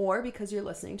 or because you're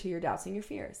listening to your doubts and your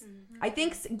fears. I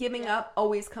think giving up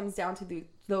always comes down to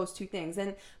those 2 things.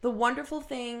 And the wonderful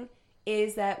thing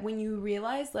is that when you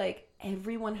realize, like,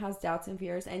 everyone has doubts and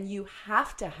fears, and you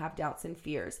have to have doubts and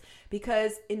fears,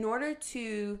 because in order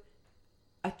to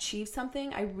achieve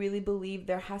something, I really believe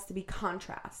there has to be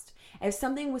contrast. If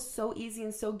something was so easy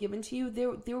and so given to you,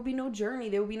 there would be no journey,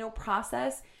 there would be no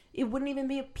process, it wouldn't even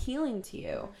be appealing to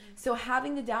you. So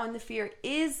having the doubt and the fear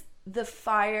is the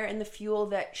fire and the fuel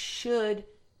that should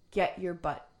get your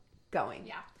butt going.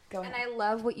 Yeah. Go ahead. And I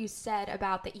love what you said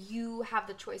about that you have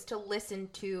the choice to listen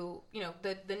to, you know,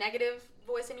 the negative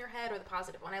voice in your head or the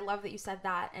positive one. I love that you said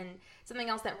that. And something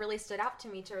else that really stood out to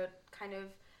me to kind of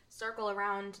circle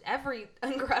around every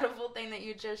incredible thing that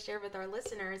you just shared with our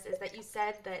listeners is that you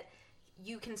said that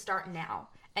you can start now.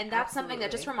 And that's something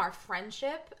that just from our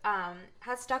friendship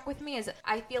has stuck with me. Is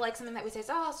I feel like something that we say is,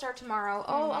 oh, I'll start tomorrow.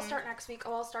 Oh, I'll start next week.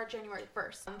 Oh, I'll start January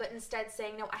 1st. But instead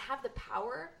saying, no, I have the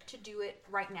power to do it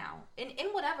right now in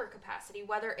whatever capacity,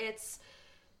 whether it's,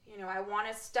 you know, I want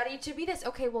to study to be this.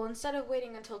 Okay, well, instead of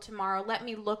waiting until tomorrow, let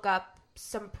me look up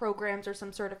some programs or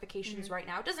some certifications right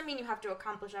now. It doesn't mean you have to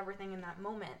accomplish everything in that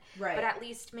moment. Right. But at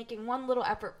least making one little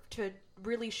effort to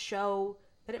really show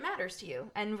that it matters to you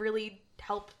and really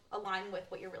help align with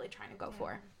what you're really trying to go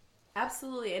for.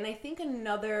 Absolutely. And I think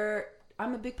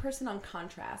I'm a big person on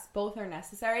contrast. Both are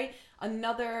necessary.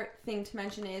 Another thing to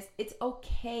mention is it's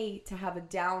okay to have a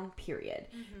down period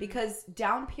because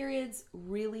down periods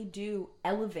really do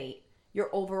elevate your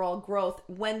overall growth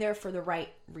when they're for the right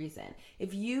reason.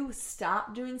 If you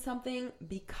stop doing something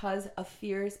because of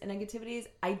fears and negativities,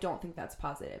 I don't think that's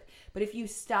positive. But if you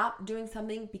stop doing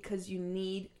something because you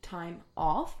need time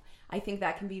off, I think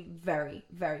that can be very,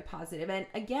 very positive. And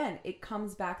again, it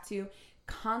comes back to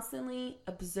constantly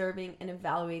observing and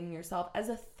evaluating yourself as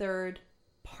a third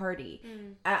party.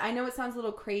 I know it sounds a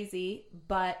little crazy,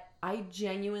 but I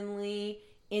genuinely,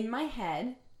 in my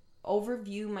head,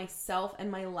 overview myself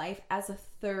and my life as a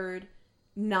third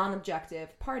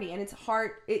non-objective party. And it's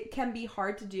hard. It can be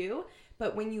hard to do,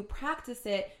 but when you practice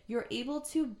it, you're able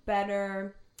to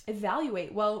better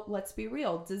evaluate, well, let's be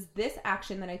real. Does this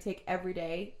action that I take every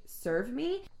day serve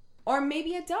me? Or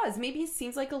maybe it does. Maybe it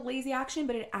seems like a lazy action,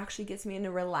 but it actually gets me in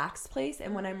a relaxed place.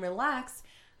 And when I'm relaxed,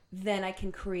 then I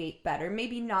can create better.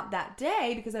 Maybe not that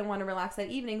day because I want to relax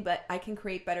that evening, but I can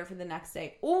create better for the next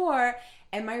day. Or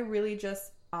am I really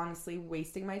just honestly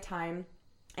wasting my time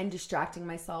and distracting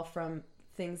myself from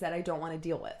things that I don't want to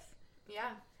deal with?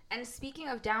 Yeah. And speaking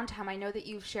of downtime, I know that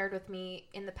you've shared with me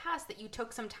in the past that you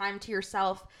took some time to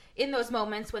yourself in those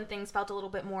moments when things felt a little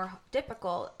bit more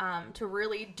difficult to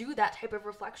really do that type of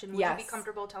reflection. Would you be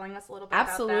comfortable telling us a little bit about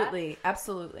that?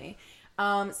 Absolutely.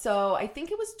 So I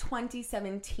think it was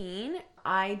 2017.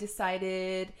 I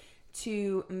decided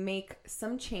to make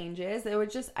some changes. It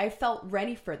was just, I felt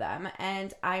ready for them.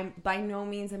 And I'm by no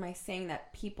means am I saying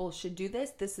that people should do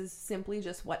this. This is simply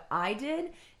just what I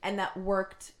did and that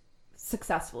worked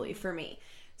successfully for me.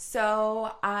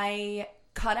 So I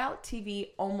cut out TV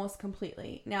almost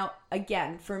completely. Now,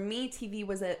 again, for me, TV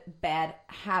was a bad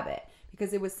habit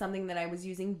because it was something that I was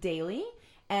using daily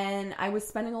and I was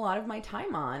spending a lot of my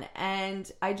time on,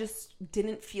 and I just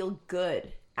didn't feel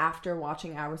good after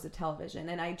watching hours of television,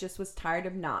 and I just was tired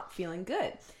of not feeling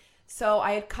good. So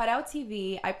I had cut out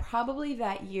TV. I probably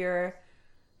that year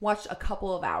watched a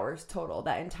couple of hours total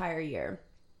that entire year,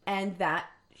 and that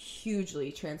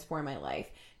hugely transformed my life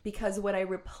because what I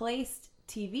replaced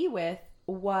TV with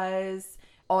was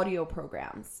audio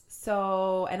programs.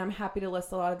 So, and I'm happy to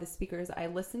list a lot of the speakers I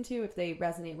listen to if they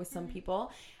resonate with some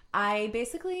people. I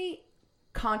basically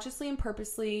consciously and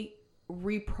purposely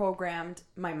reprogrammed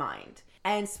my mind,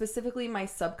 and specifically my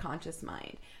subconscious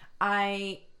mind.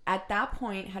 I, at that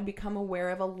point, had become aware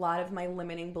of a lot of my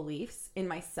limiting beliefs in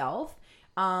myself.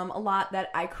 A lot that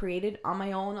I created on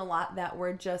my own, a lot that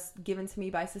were just given to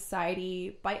me by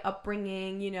society, by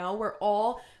upbringing. You know, we're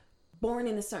all born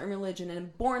in a certain religion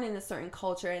and born in a certain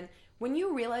culture. And when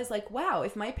you realize, like, wow,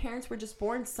 if my parents were just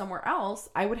born somewhere else,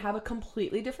 I would have a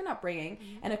completely different upbringing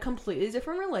and a completely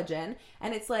different religion.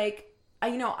 And it's like,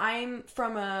 you know, I'm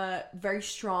from a very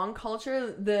strong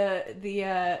culture,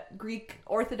 the Greek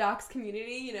Orthodox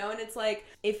community, you know, and it's like,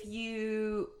 if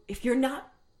you're not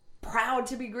proud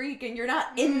to be Greek and you're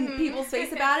not in people's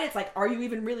face about it, it's like, are you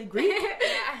even really Greek?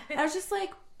 And I was just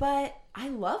like, but I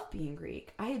love being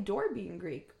Greek. I adore being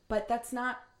Greek, but that's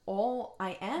not all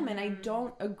I am. And I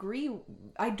don't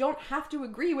have to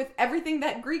agree with everything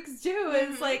that Greeks do.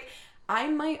 It's like,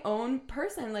 I'm my own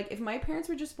person. Like, if my parents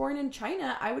were just born in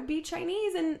China, I would be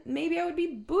Chinese, and maybe I would be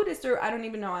Buddhist, or I don't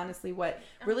even know honestly what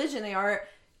religion they are.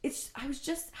 I was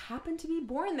just happened to be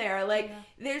born there. Like,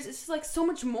 there's just like so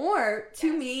much more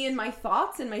to me and my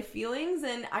thoughts and my feelings,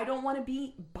 and I don't want to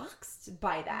be boxed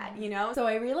by that, you know? So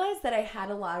I realized that I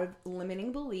had a lot of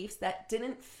limiting beliefs that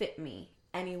didn't fit me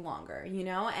any longer, you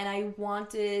know, and I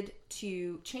wanted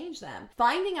to change them.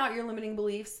 Finding out your limiting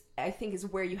beliefs, I think, is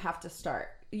where you have to start.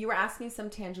 You were asking some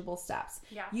tangible steps.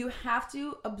 Yeah. You have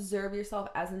to observe yourself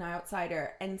as an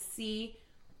outsider and see,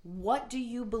 what do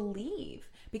you believe?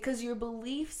 Because your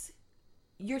beliefs,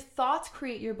 your thoughts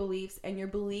create your beliefs, and your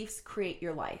beliefs create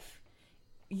your life.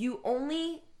 You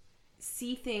only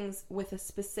see things with a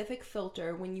specific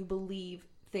filter when you believe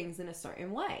things in a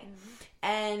certain way.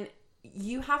 And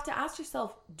you have to ask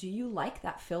yourself, do you like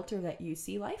that filter that you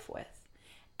see life with?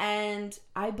 And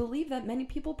I believe that many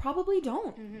people probably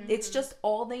don't. It's just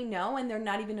all they know, and they're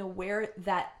not even aware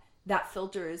that that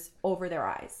filter is over their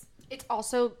eyes. It's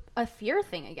also a fear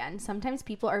thing again. Sometimes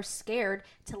people are scared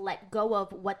to let go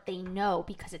of what they know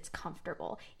because it's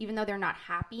comfortable. Even though they're not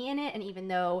happy in it, and even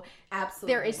though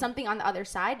there is something on the other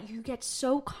side, you get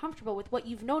so comfortable with what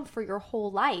you've known for your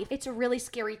whole life. It's a really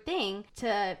scary thing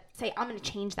to say, I'm going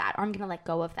to change that, or I'm going to let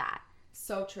go of that.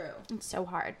 So true. It's so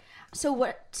hard. So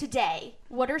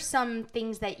what are some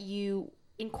things that you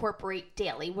incorporate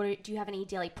daily? Do you have any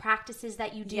daily practices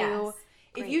that you do? Yes.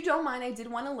 Great. If you don't mind, I did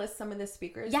want to list some of the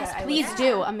speakers. Yes, please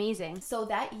do. Amazing. So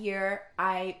that year,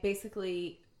 I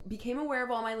basically became aware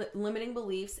of all my limiting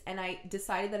beliefs, and I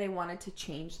decided that I wanted to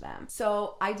change them.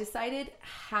 So I decided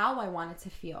how I wanted to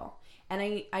feel. And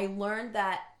I learned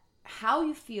that how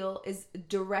you feel is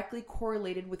directly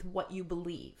correlated with what you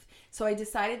believe. So I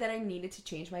decided that I needed to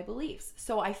change my beliefs.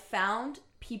 So I found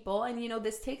people, and you know,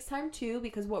 this takes time too,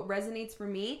 because what resonates for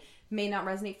me may not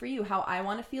resonate for you. How I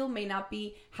want to feel may not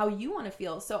be how you want to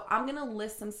feel. So I'm going to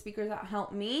list some speakers that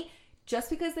help me. Just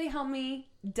because they help me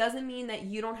doesn't mean that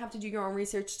you don't have to do your own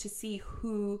research to see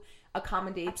who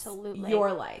accommodates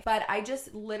your life. But I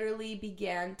just literally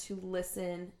began to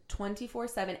listen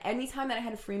 24/7. Anytime that I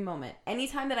had a free moment,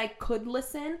 anytime that I could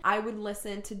listen, I would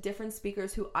listen to different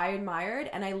speakers who I admired,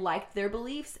 and I liked their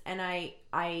beliefs, and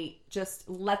I just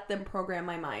let them program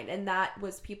my mind. And that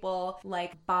was people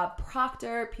like Bob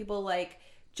Proctor, people like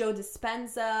Joe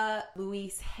Dispenza,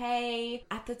 Louise Hay.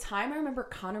 At the time, I remember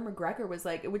Conor McGregor was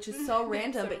like, which is so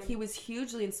random, but he was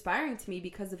hugely inspiring to me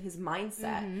because of his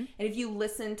mindset. And if you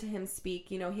listen to him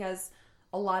speak, you know, he has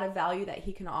a lot of value that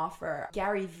he can offer.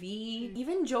 Gary Vee,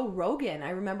 even Joe Rogan.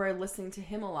 I remember listening to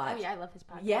him a lot. Oh yeah, I love his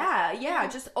podcast. Yeah.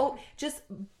 Just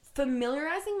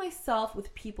familiarizing myself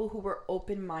with people who were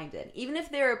open-minded, even if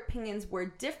their opinions were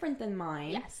different than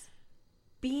mine. Yes.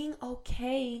 Being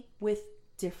okay with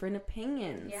different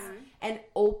opinions and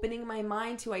opening my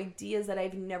mind to ideas that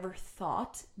I've never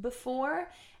thought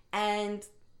before, and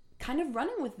kind of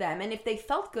running with them. And if they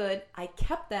felt good, I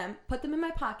kept them, put them in my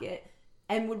pocket,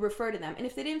 and would refer to them. And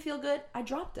if they didn't feel good, I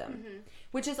dropped them,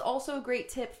 which is also a great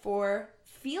tip for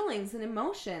feelings and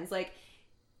emotions. Like,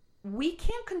 we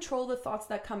can't control the thoughts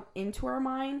that come into our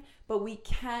mind, but we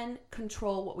can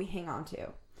control what we hang on to.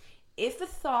 If a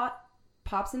thought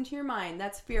pops into your mind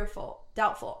that's fearful,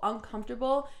 doubtful,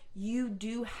 uncomfortable, you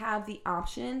do have the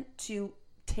option to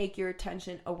take your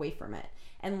attention away from it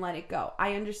and let it go.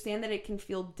 I understand that it can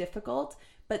feel difficult,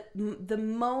 but the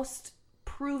most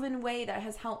proven way that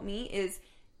has helped me is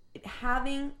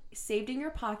having saved in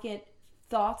your pocket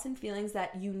thoughts and feelings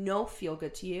that you know feel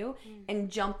good to you,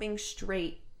 and jumping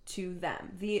straight to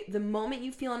them. The moment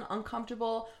you feel an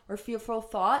uncomfortable or fearful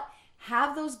thought,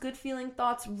 have those good feeling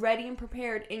thoughts ready and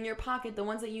prepared in your pocket, the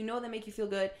ones that you know that make you feel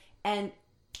good, and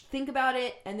think about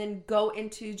it, and then go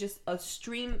into just a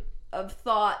stream of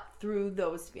thought through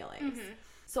those feelings.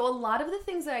 So a lot of the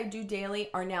things that I do daily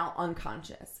are now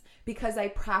unconscious because I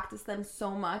practice them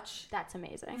so much. That's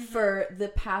amazing. For the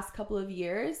past couple of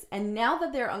years. And now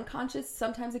that they're unconscious,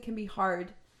 sometimes it can be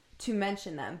hard to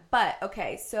mention them. But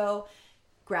okay, so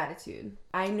gratitude.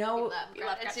 I know. We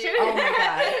love gratitude. Oh my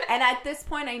God. And at this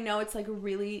point, I know it's like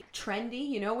really trendy,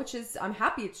 you know, which is, I'm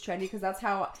happy it's trendy because that's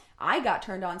how I got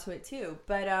turned on to it too.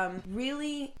 But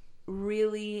really,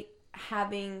 really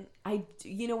having,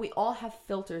 you know, we all have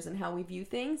filters in how we view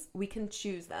things. We can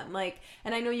choose them. Like,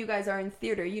 and I know you guys are in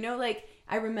theater, you know, like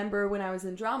I remember when I was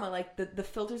in drama, like the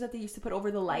filters that they used to put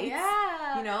over the lights.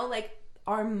 Yeah. You know, like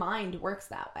our mind works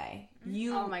that way.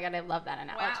 Oh my God, I love that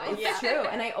analogy. Wow. It's true.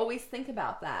 And I always think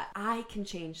about that. I can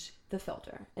change the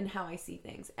filter and how I see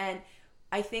things. And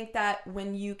I think that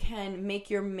when you can make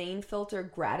your main filter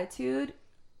gratitude,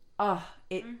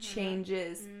 it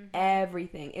changes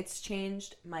everything. It's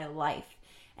changed my life.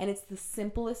 And it's the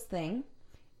simplest thing.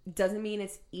 Doesn't mean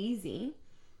it's easy,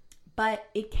 but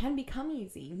it can become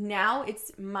easy. Now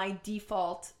it's my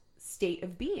default state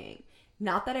of being.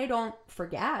 Not that I don't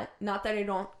forget, not that I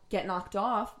don't get knocked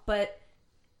off, but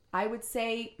I would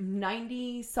say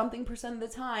 90-something% of the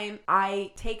time,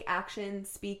 I take action,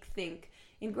 speak, think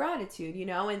in gratitude, you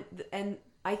know? And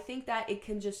I think that it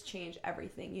can just change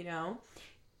everything, you know?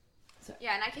 So.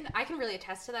 Yeah, and I can really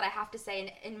attest to that. I have to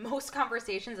say, in most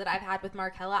conversations that I've had with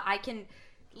Markella, I can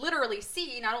literally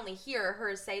see, not only hear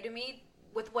her say to me,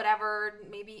 with whatever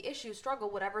maybe issue,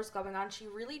 struggle, whatever's going on, she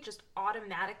really just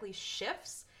automatically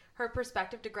shifts her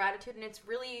perspective to gratitude, and it's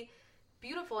really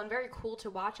beautiful and very cool to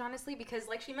watch, honestly, because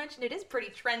like she mentioned, it is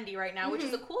pretty trendy right now, which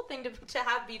is a cool thing to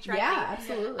have be trendy. Yeah,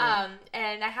 absolutely.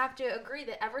 And I have to agree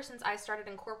that ever since I started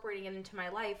incorporating it into my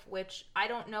life, which I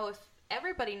don't know if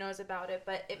everybody knows about it,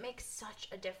 but it makes such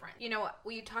a difference. You know,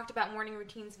 we talked about morning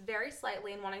routines very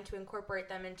slightly and wanting to incorporate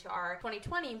them into our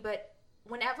 2020, but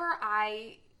whenever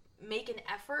I make an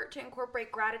effort to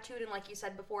incorporate gratitude and, like you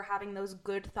said before, having those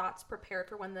good thoughts prepared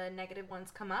for when the negative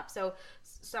ones come up, so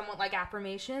somewhat like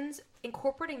affirmations,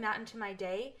 incorporating that into my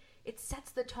day, it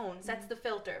sets the tone, sets the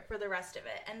filter for the rest of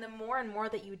it. And the more and more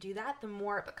that you do that, the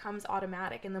more it becomes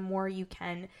automatic and the more you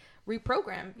can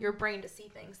reprogram your brain to see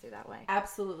things through that way.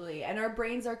 Absolutely. And our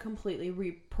brains are completely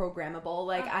reprogrammable.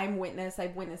 Like I've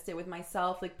witnessed it with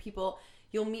myself. Like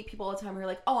you'll meet people all the time who are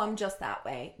like, oh, I'm just that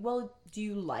way. Well, do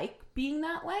you like being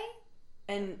that way?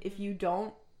 And if you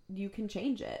don't, you can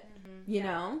change it, you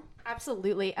know?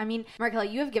 Absolutely. I mean,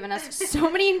 Markella, you have given us so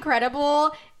many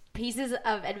incredible pieces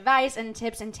of advice and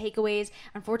tips and takeaways.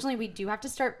 Unfortunately, we do have to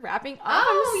start wrapping up.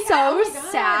 I'm so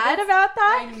sad about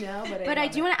that. I know, but I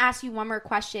do want to ask you one more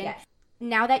question. Yes.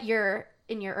 Now that you're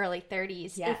in your early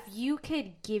 30s, if you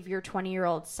could give your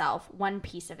 20-year-old self one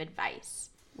piece of advice,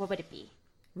 what would it be?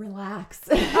 Relax.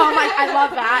 Oh my, I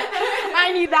love that.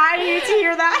 I need that. I need to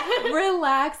hear that.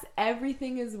 Relax.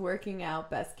 Everything is working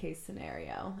out best case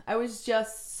scenario. I was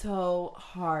just so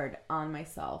hard on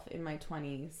myself in my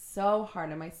 20s. So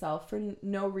hard on myself for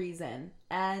no reason.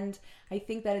 And I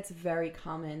think that it's very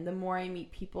common. The more I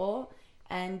meet people,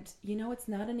 and you know, it's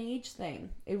not an age thing.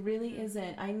 It really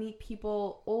isn't. I meet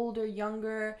people older,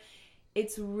 younger.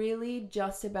 It's really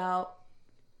just about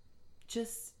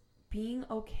just being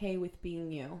okay with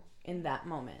being you in that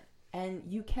moment. And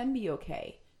you can be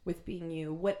okay with being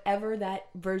you. Whatever that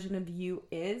version of you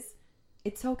is,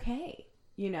 it's okay,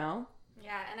 you know?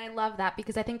 Yeah, and I love that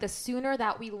because I think the sooner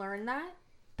that we learn that,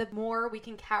 the more we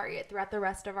can carry it throughout the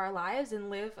rest of our lives and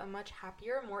live a much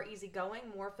happier, more easygoing,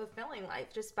 more fulfilling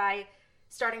life just by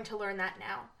starting to learn that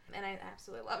now. And I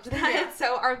absolutely loved that. Yeah.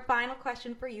 So our final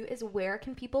question for you is, where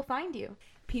can people find you?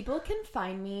 People can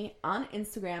find me on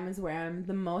Instagram is where I'm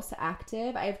the most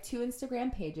active. I have 2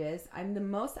 Instagram pages. I'm the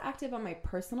most active on my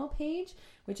personal page,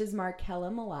 which is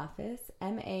Markella Malafis,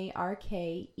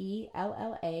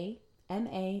 MarkellaMalafis.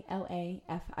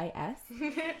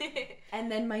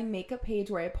 And then my makeup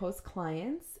page where I post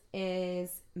clients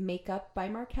is Makeup by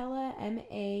Markella,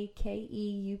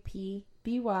 MakeupBy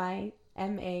Markella.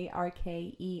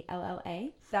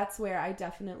 That's where I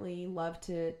definitely love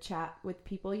to chat with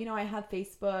people. You know, I have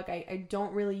Facebook. I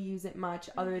don't really use it much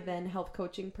other than health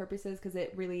coaching purposes because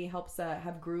it really helps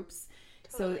have groups.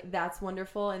 Totally. So that's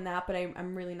wonderful in that, but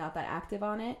I'm really not that active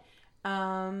on it.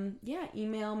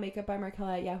 Email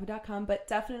makeupbymarkella@yahoo.com, but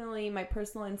definitely my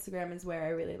personal Instagram is where I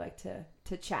really like to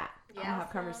chat and have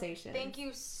conversations. Thank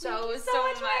you so much.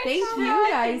 Thank you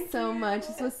guys so much.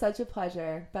 This was such a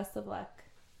pleasure. Best of luck.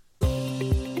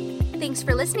 Thanks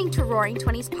for listening to Roaring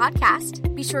 20s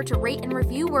Podcast. Be sure to rate and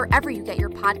review wherever you get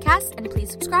your podcasts, and please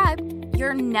subscribe.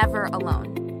 You're never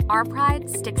alone. Our pride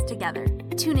sticks together.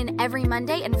 Tune in every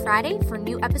Monday and Friday for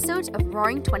new episodes of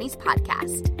Roaring 20s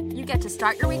Podcast. You get to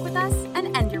start your week with us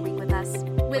and end your week with us.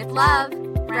 With love,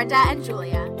 Brenda and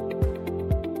Julia.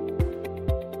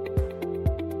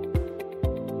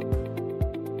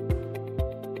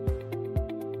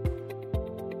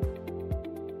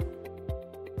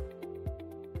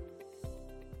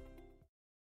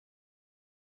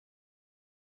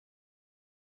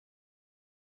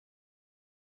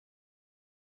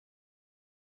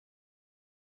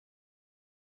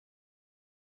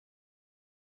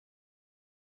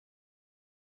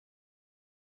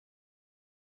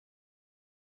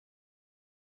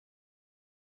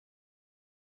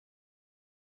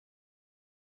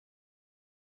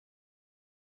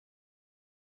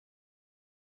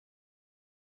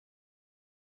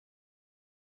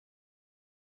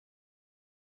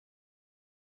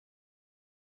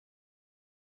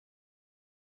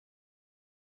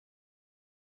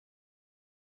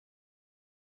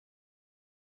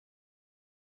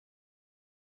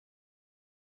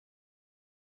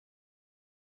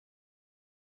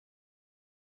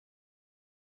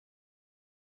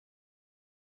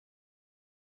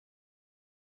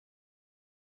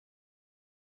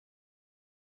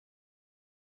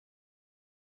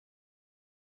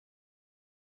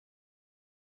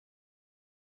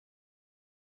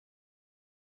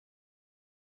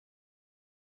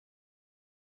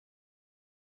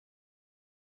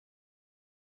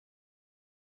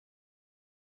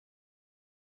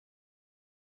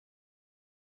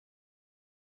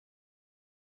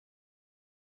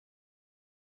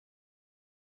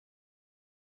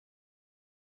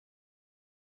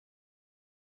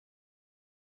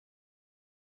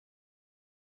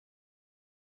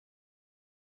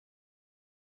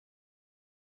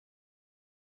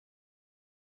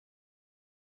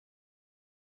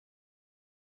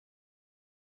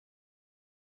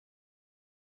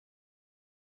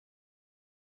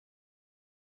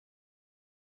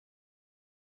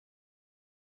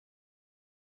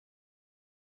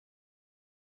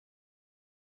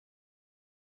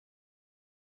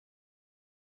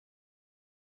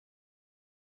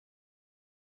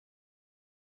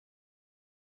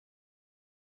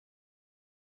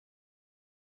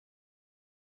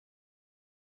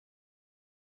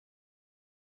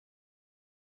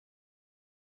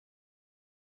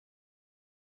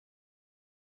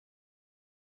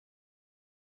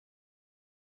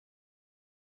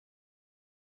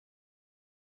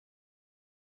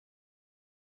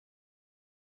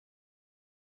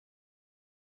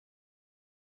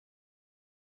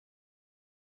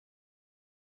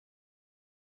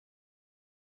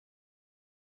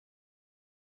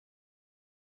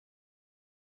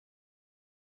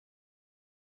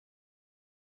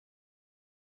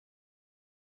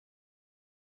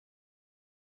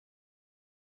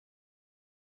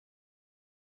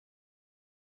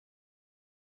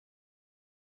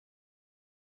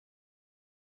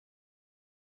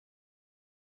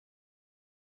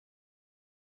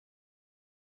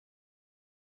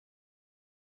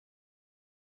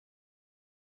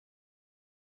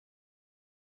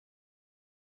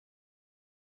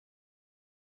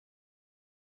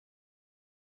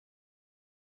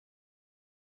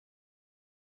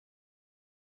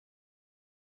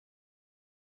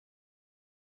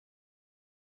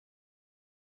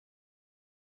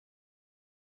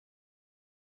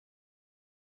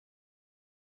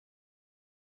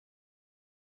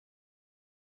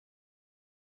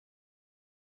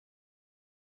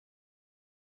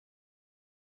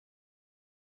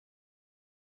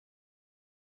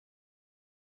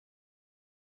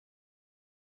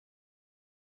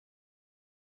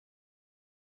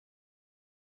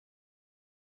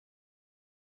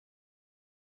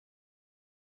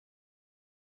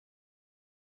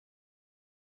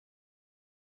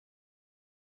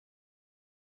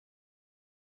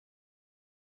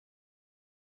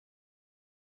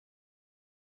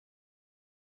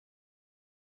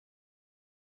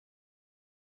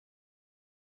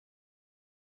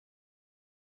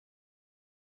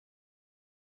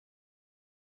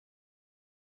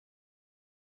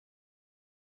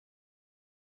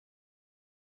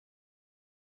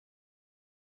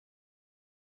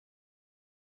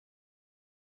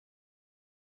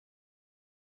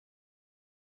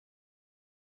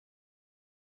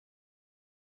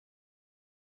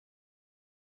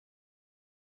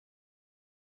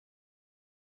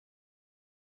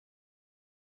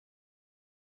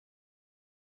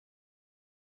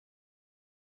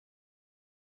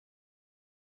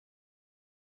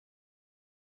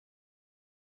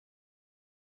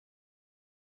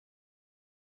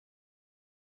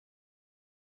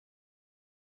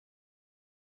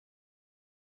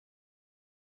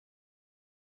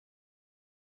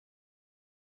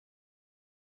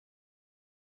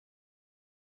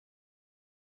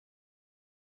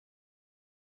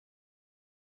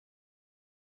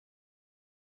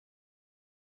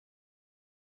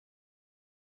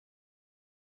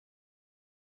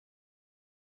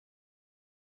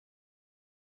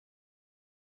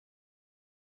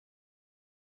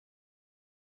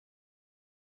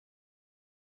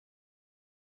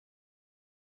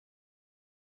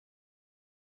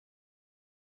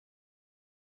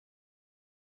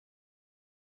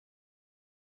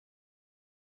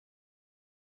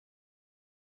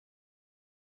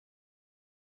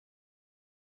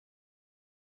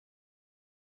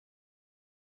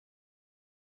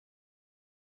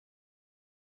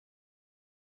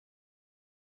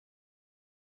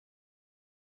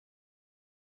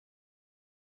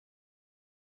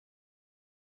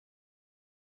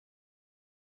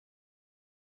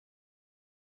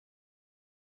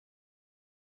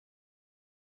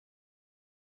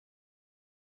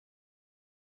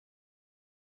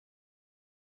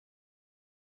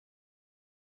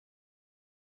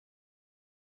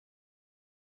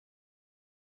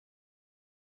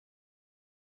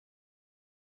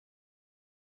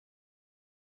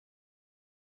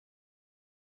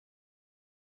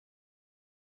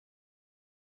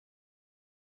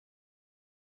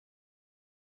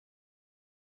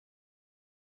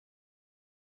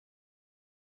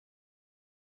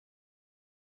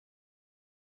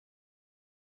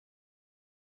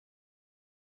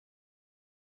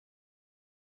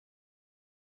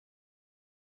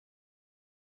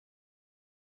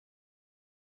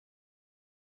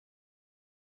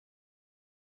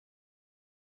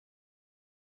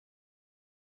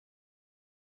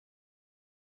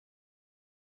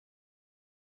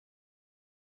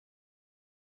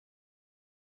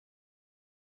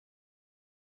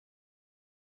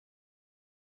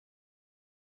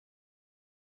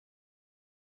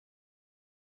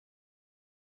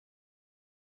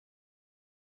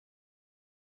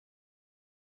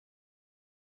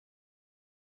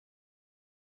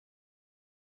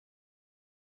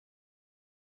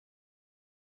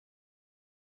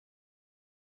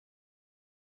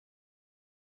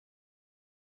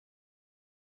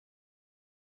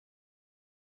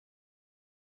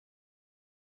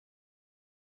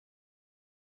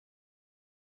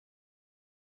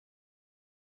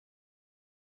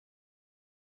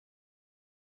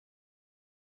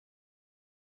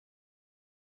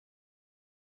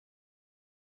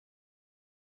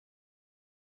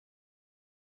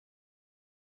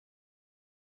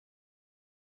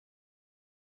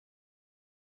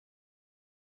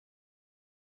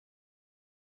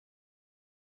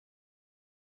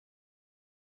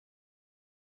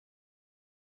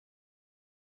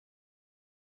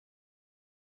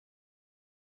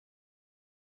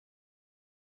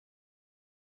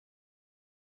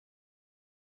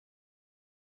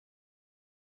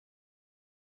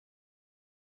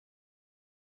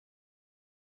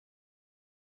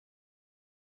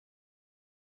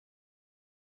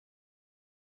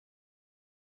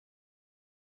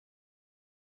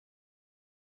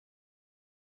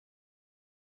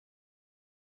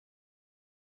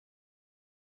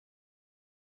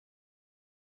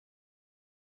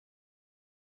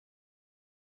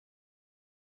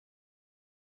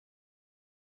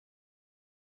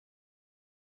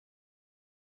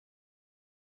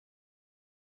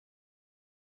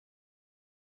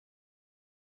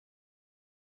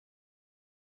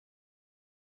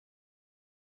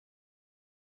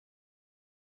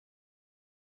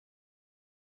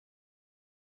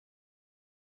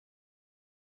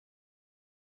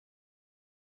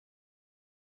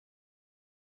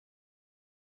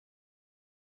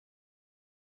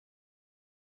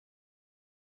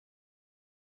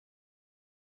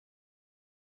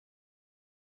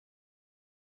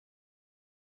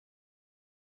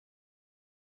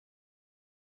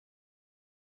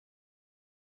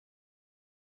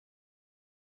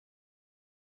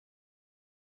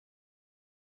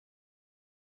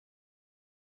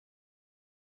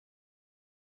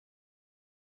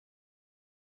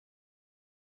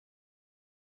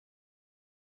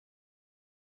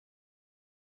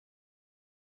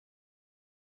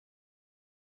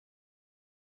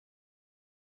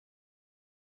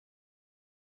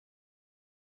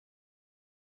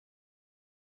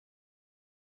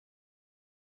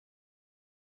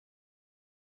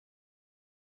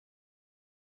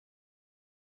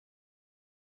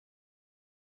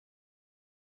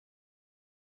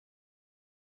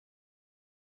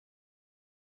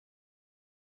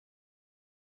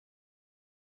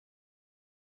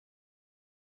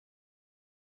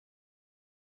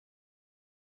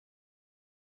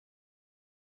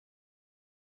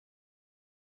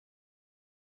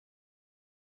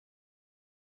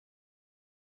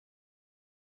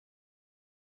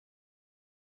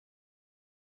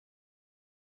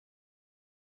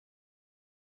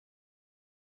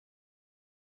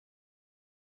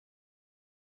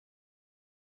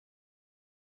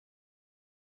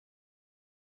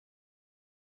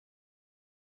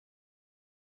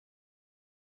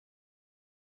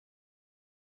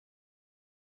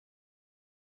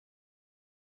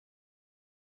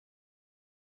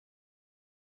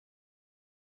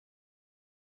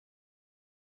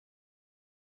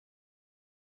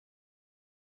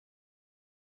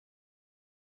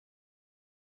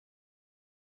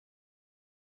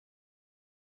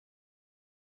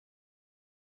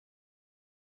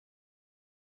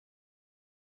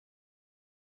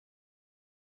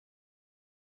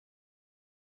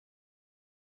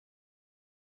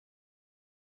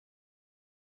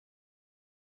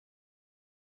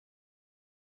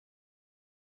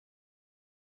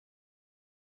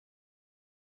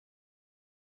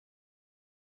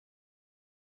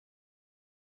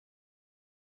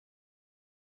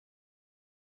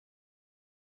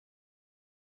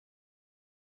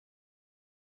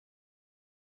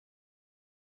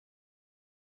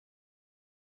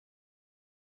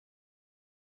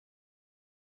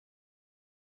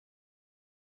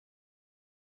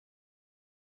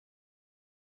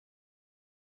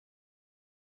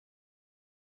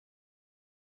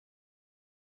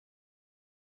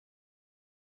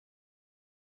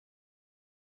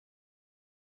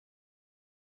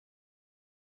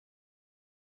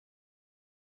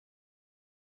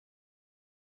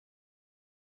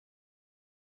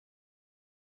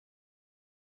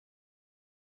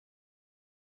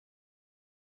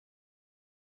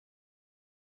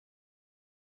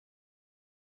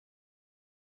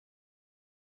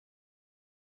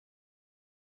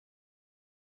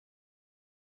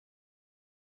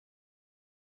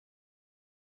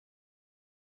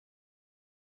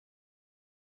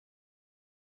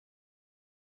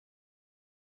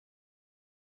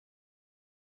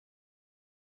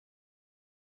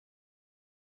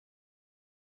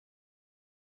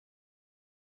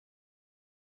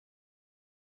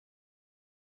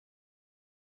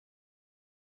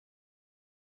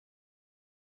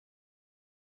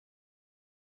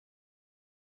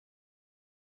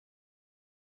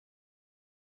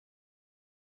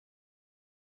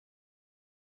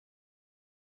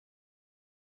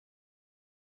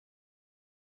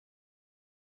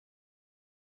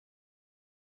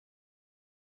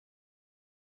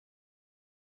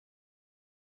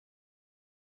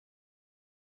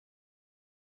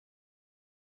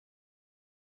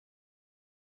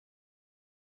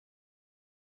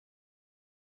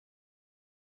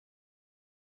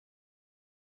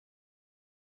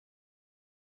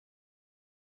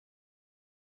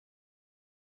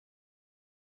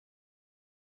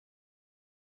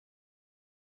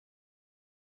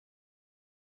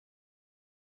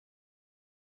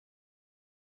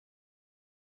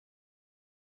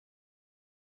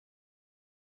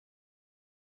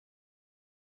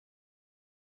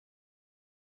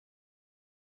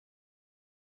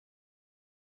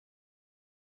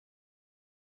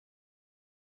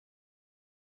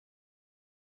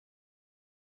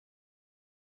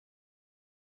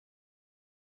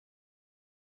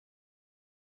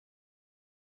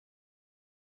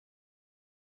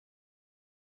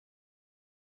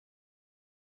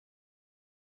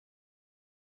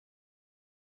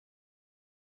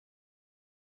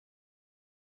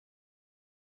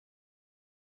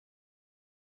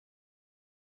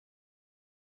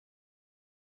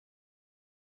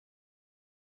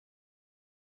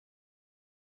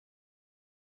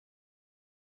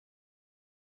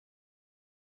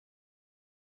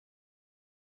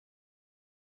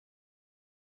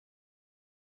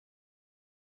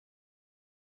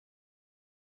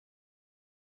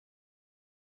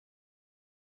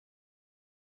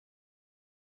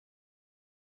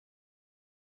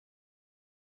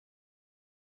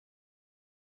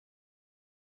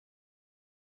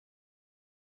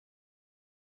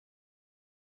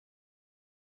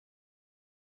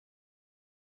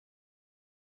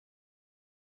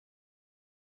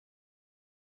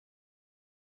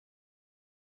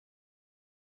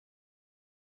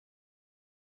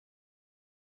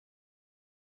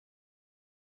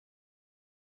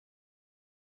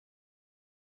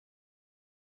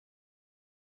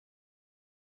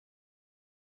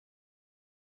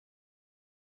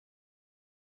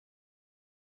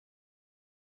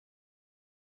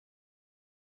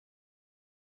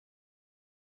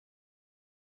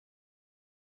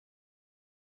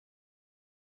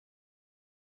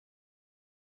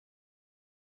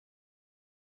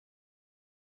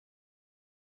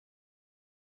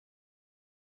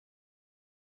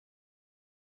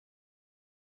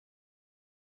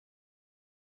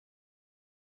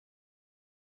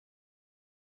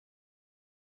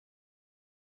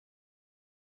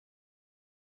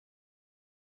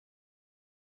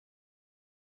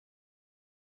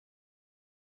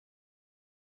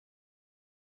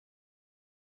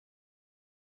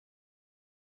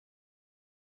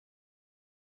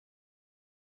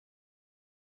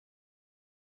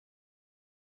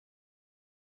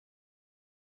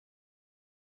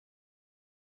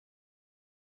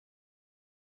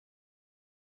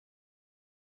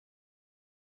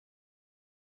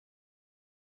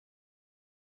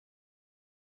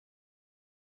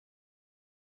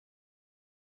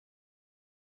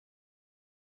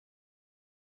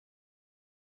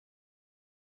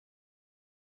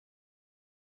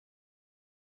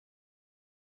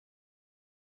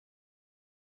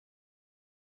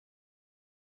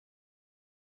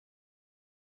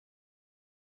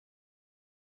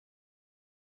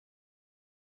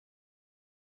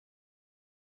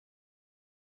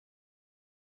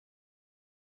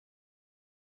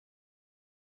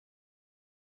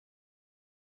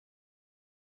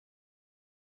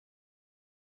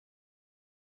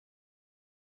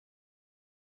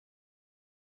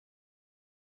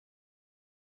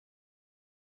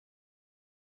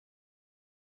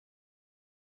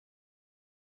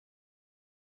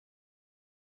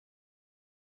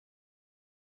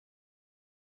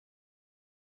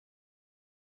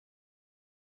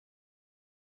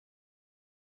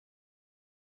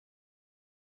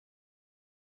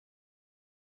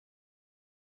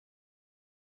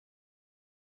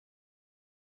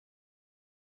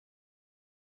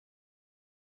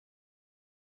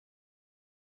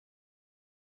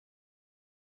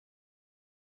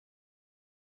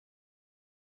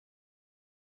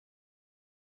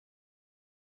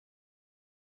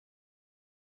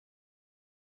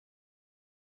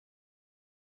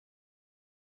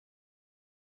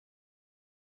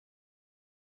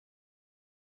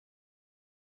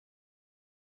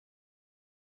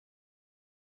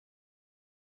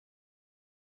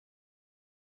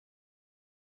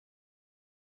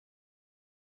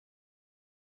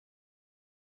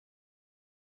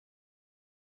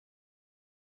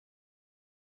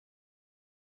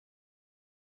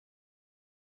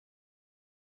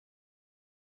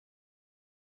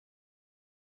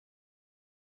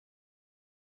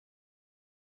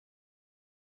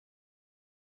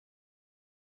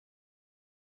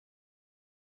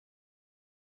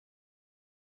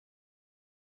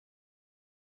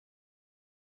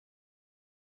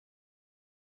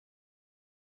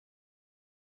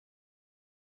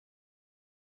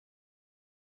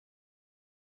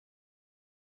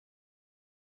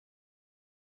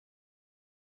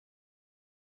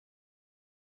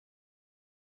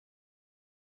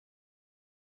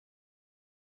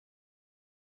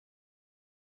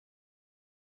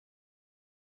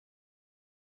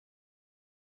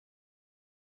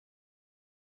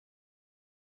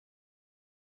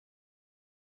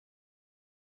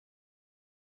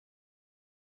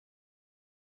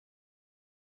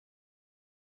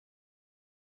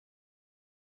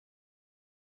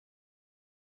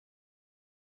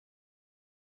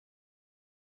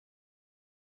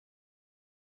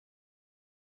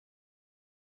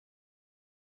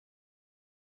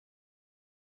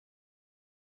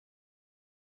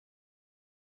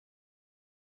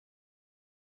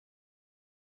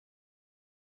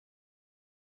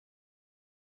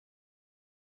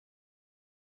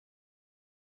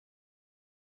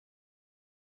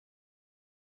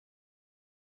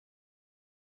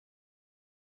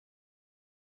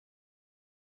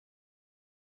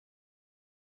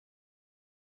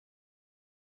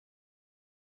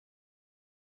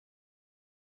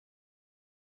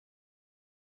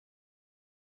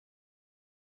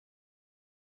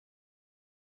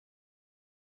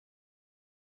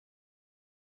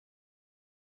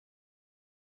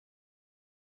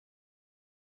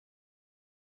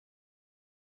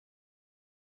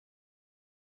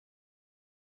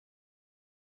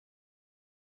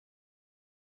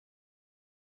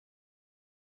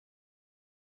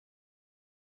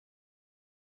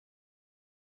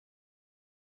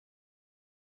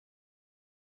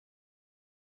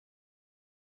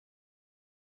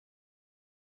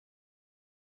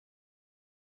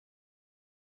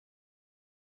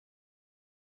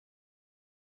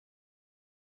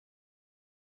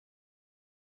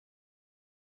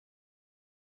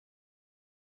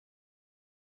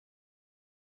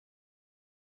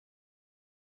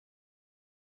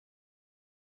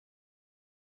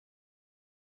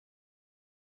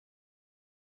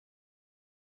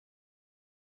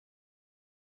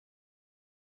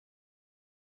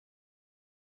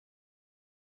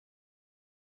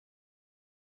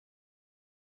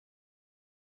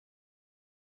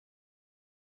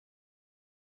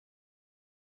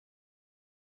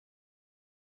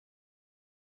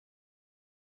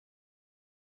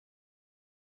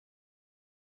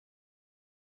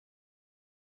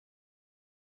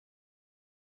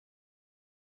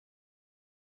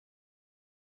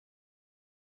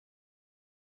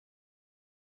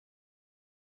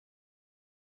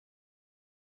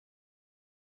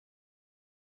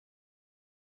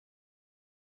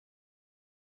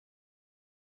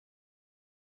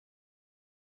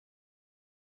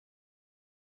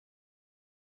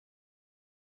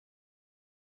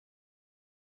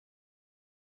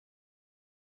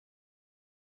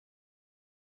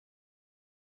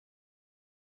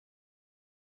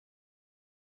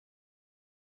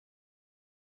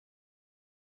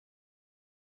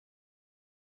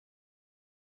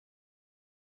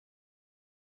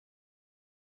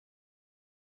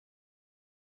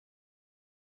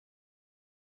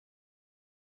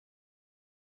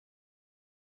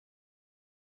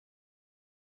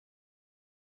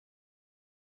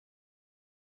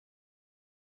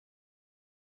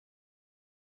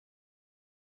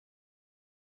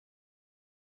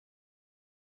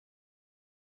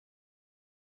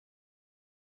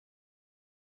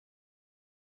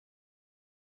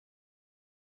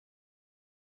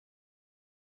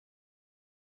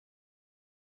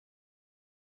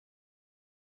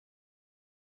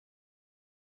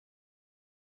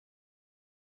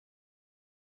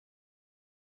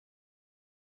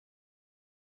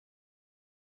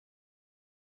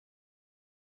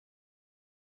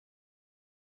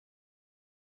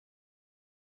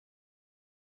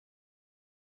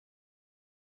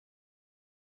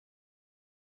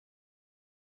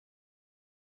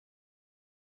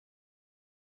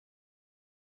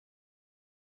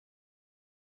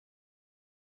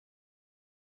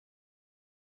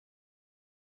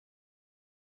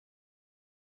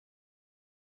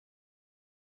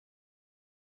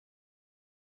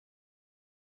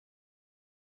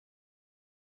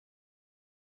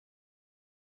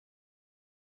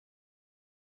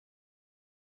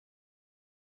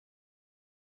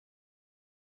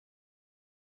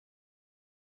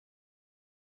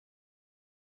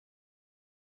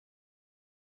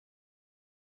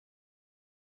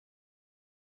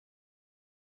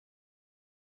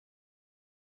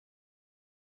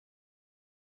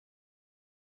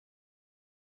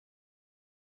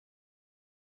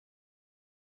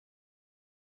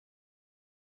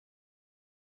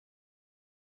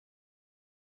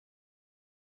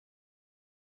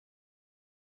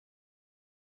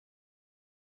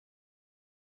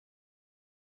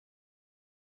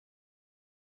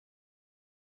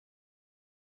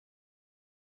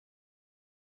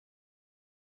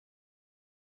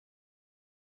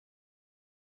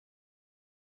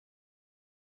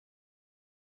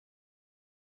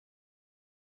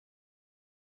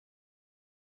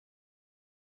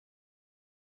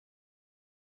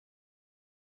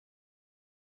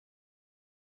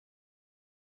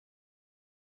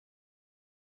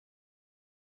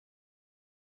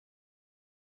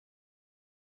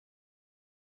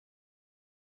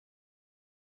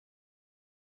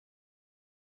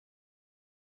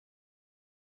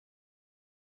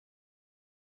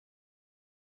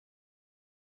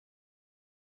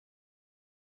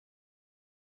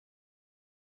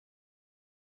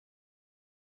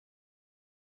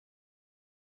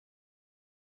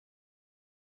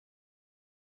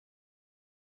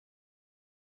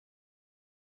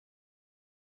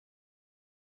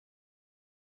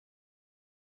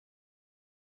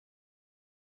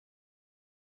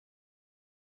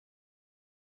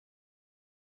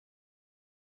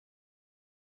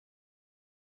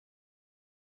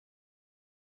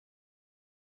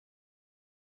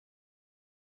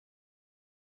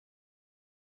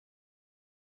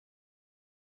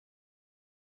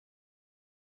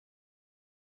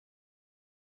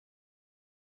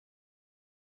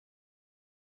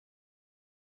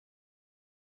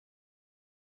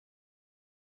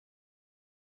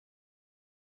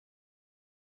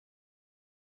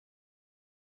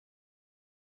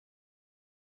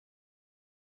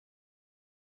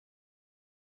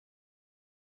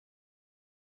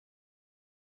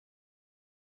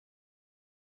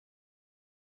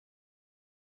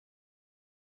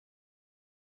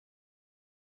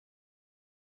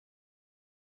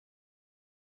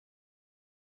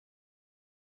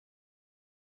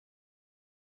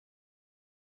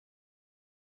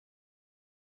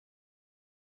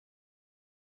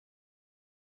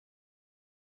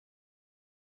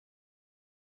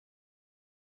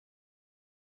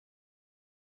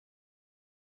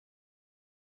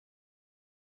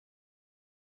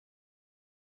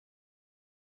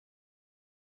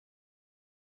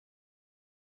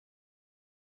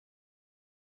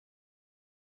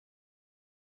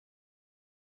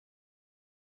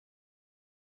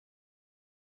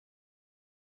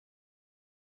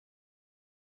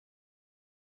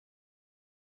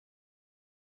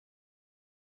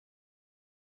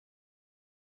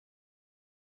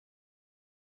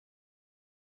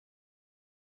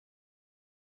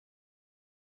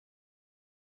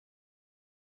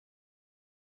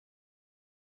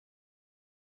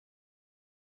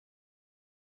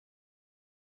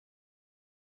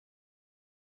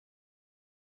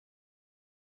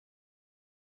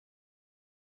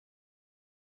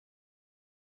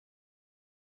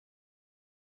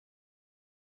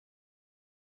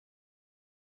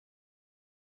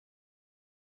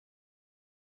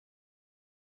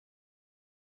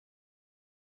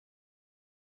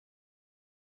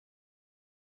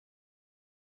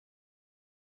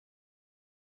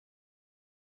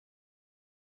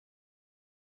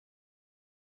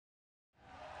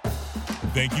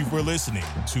 Thank you for listening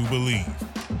to Believe.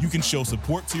 You can show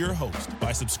support to your host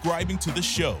by subscribing to the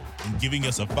show and giving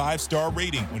us a 5-star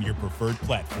rating on your preferred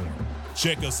platform.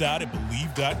 Check us out at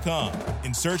Believe.com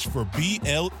and search for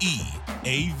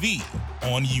BLEAV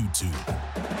on YouTube.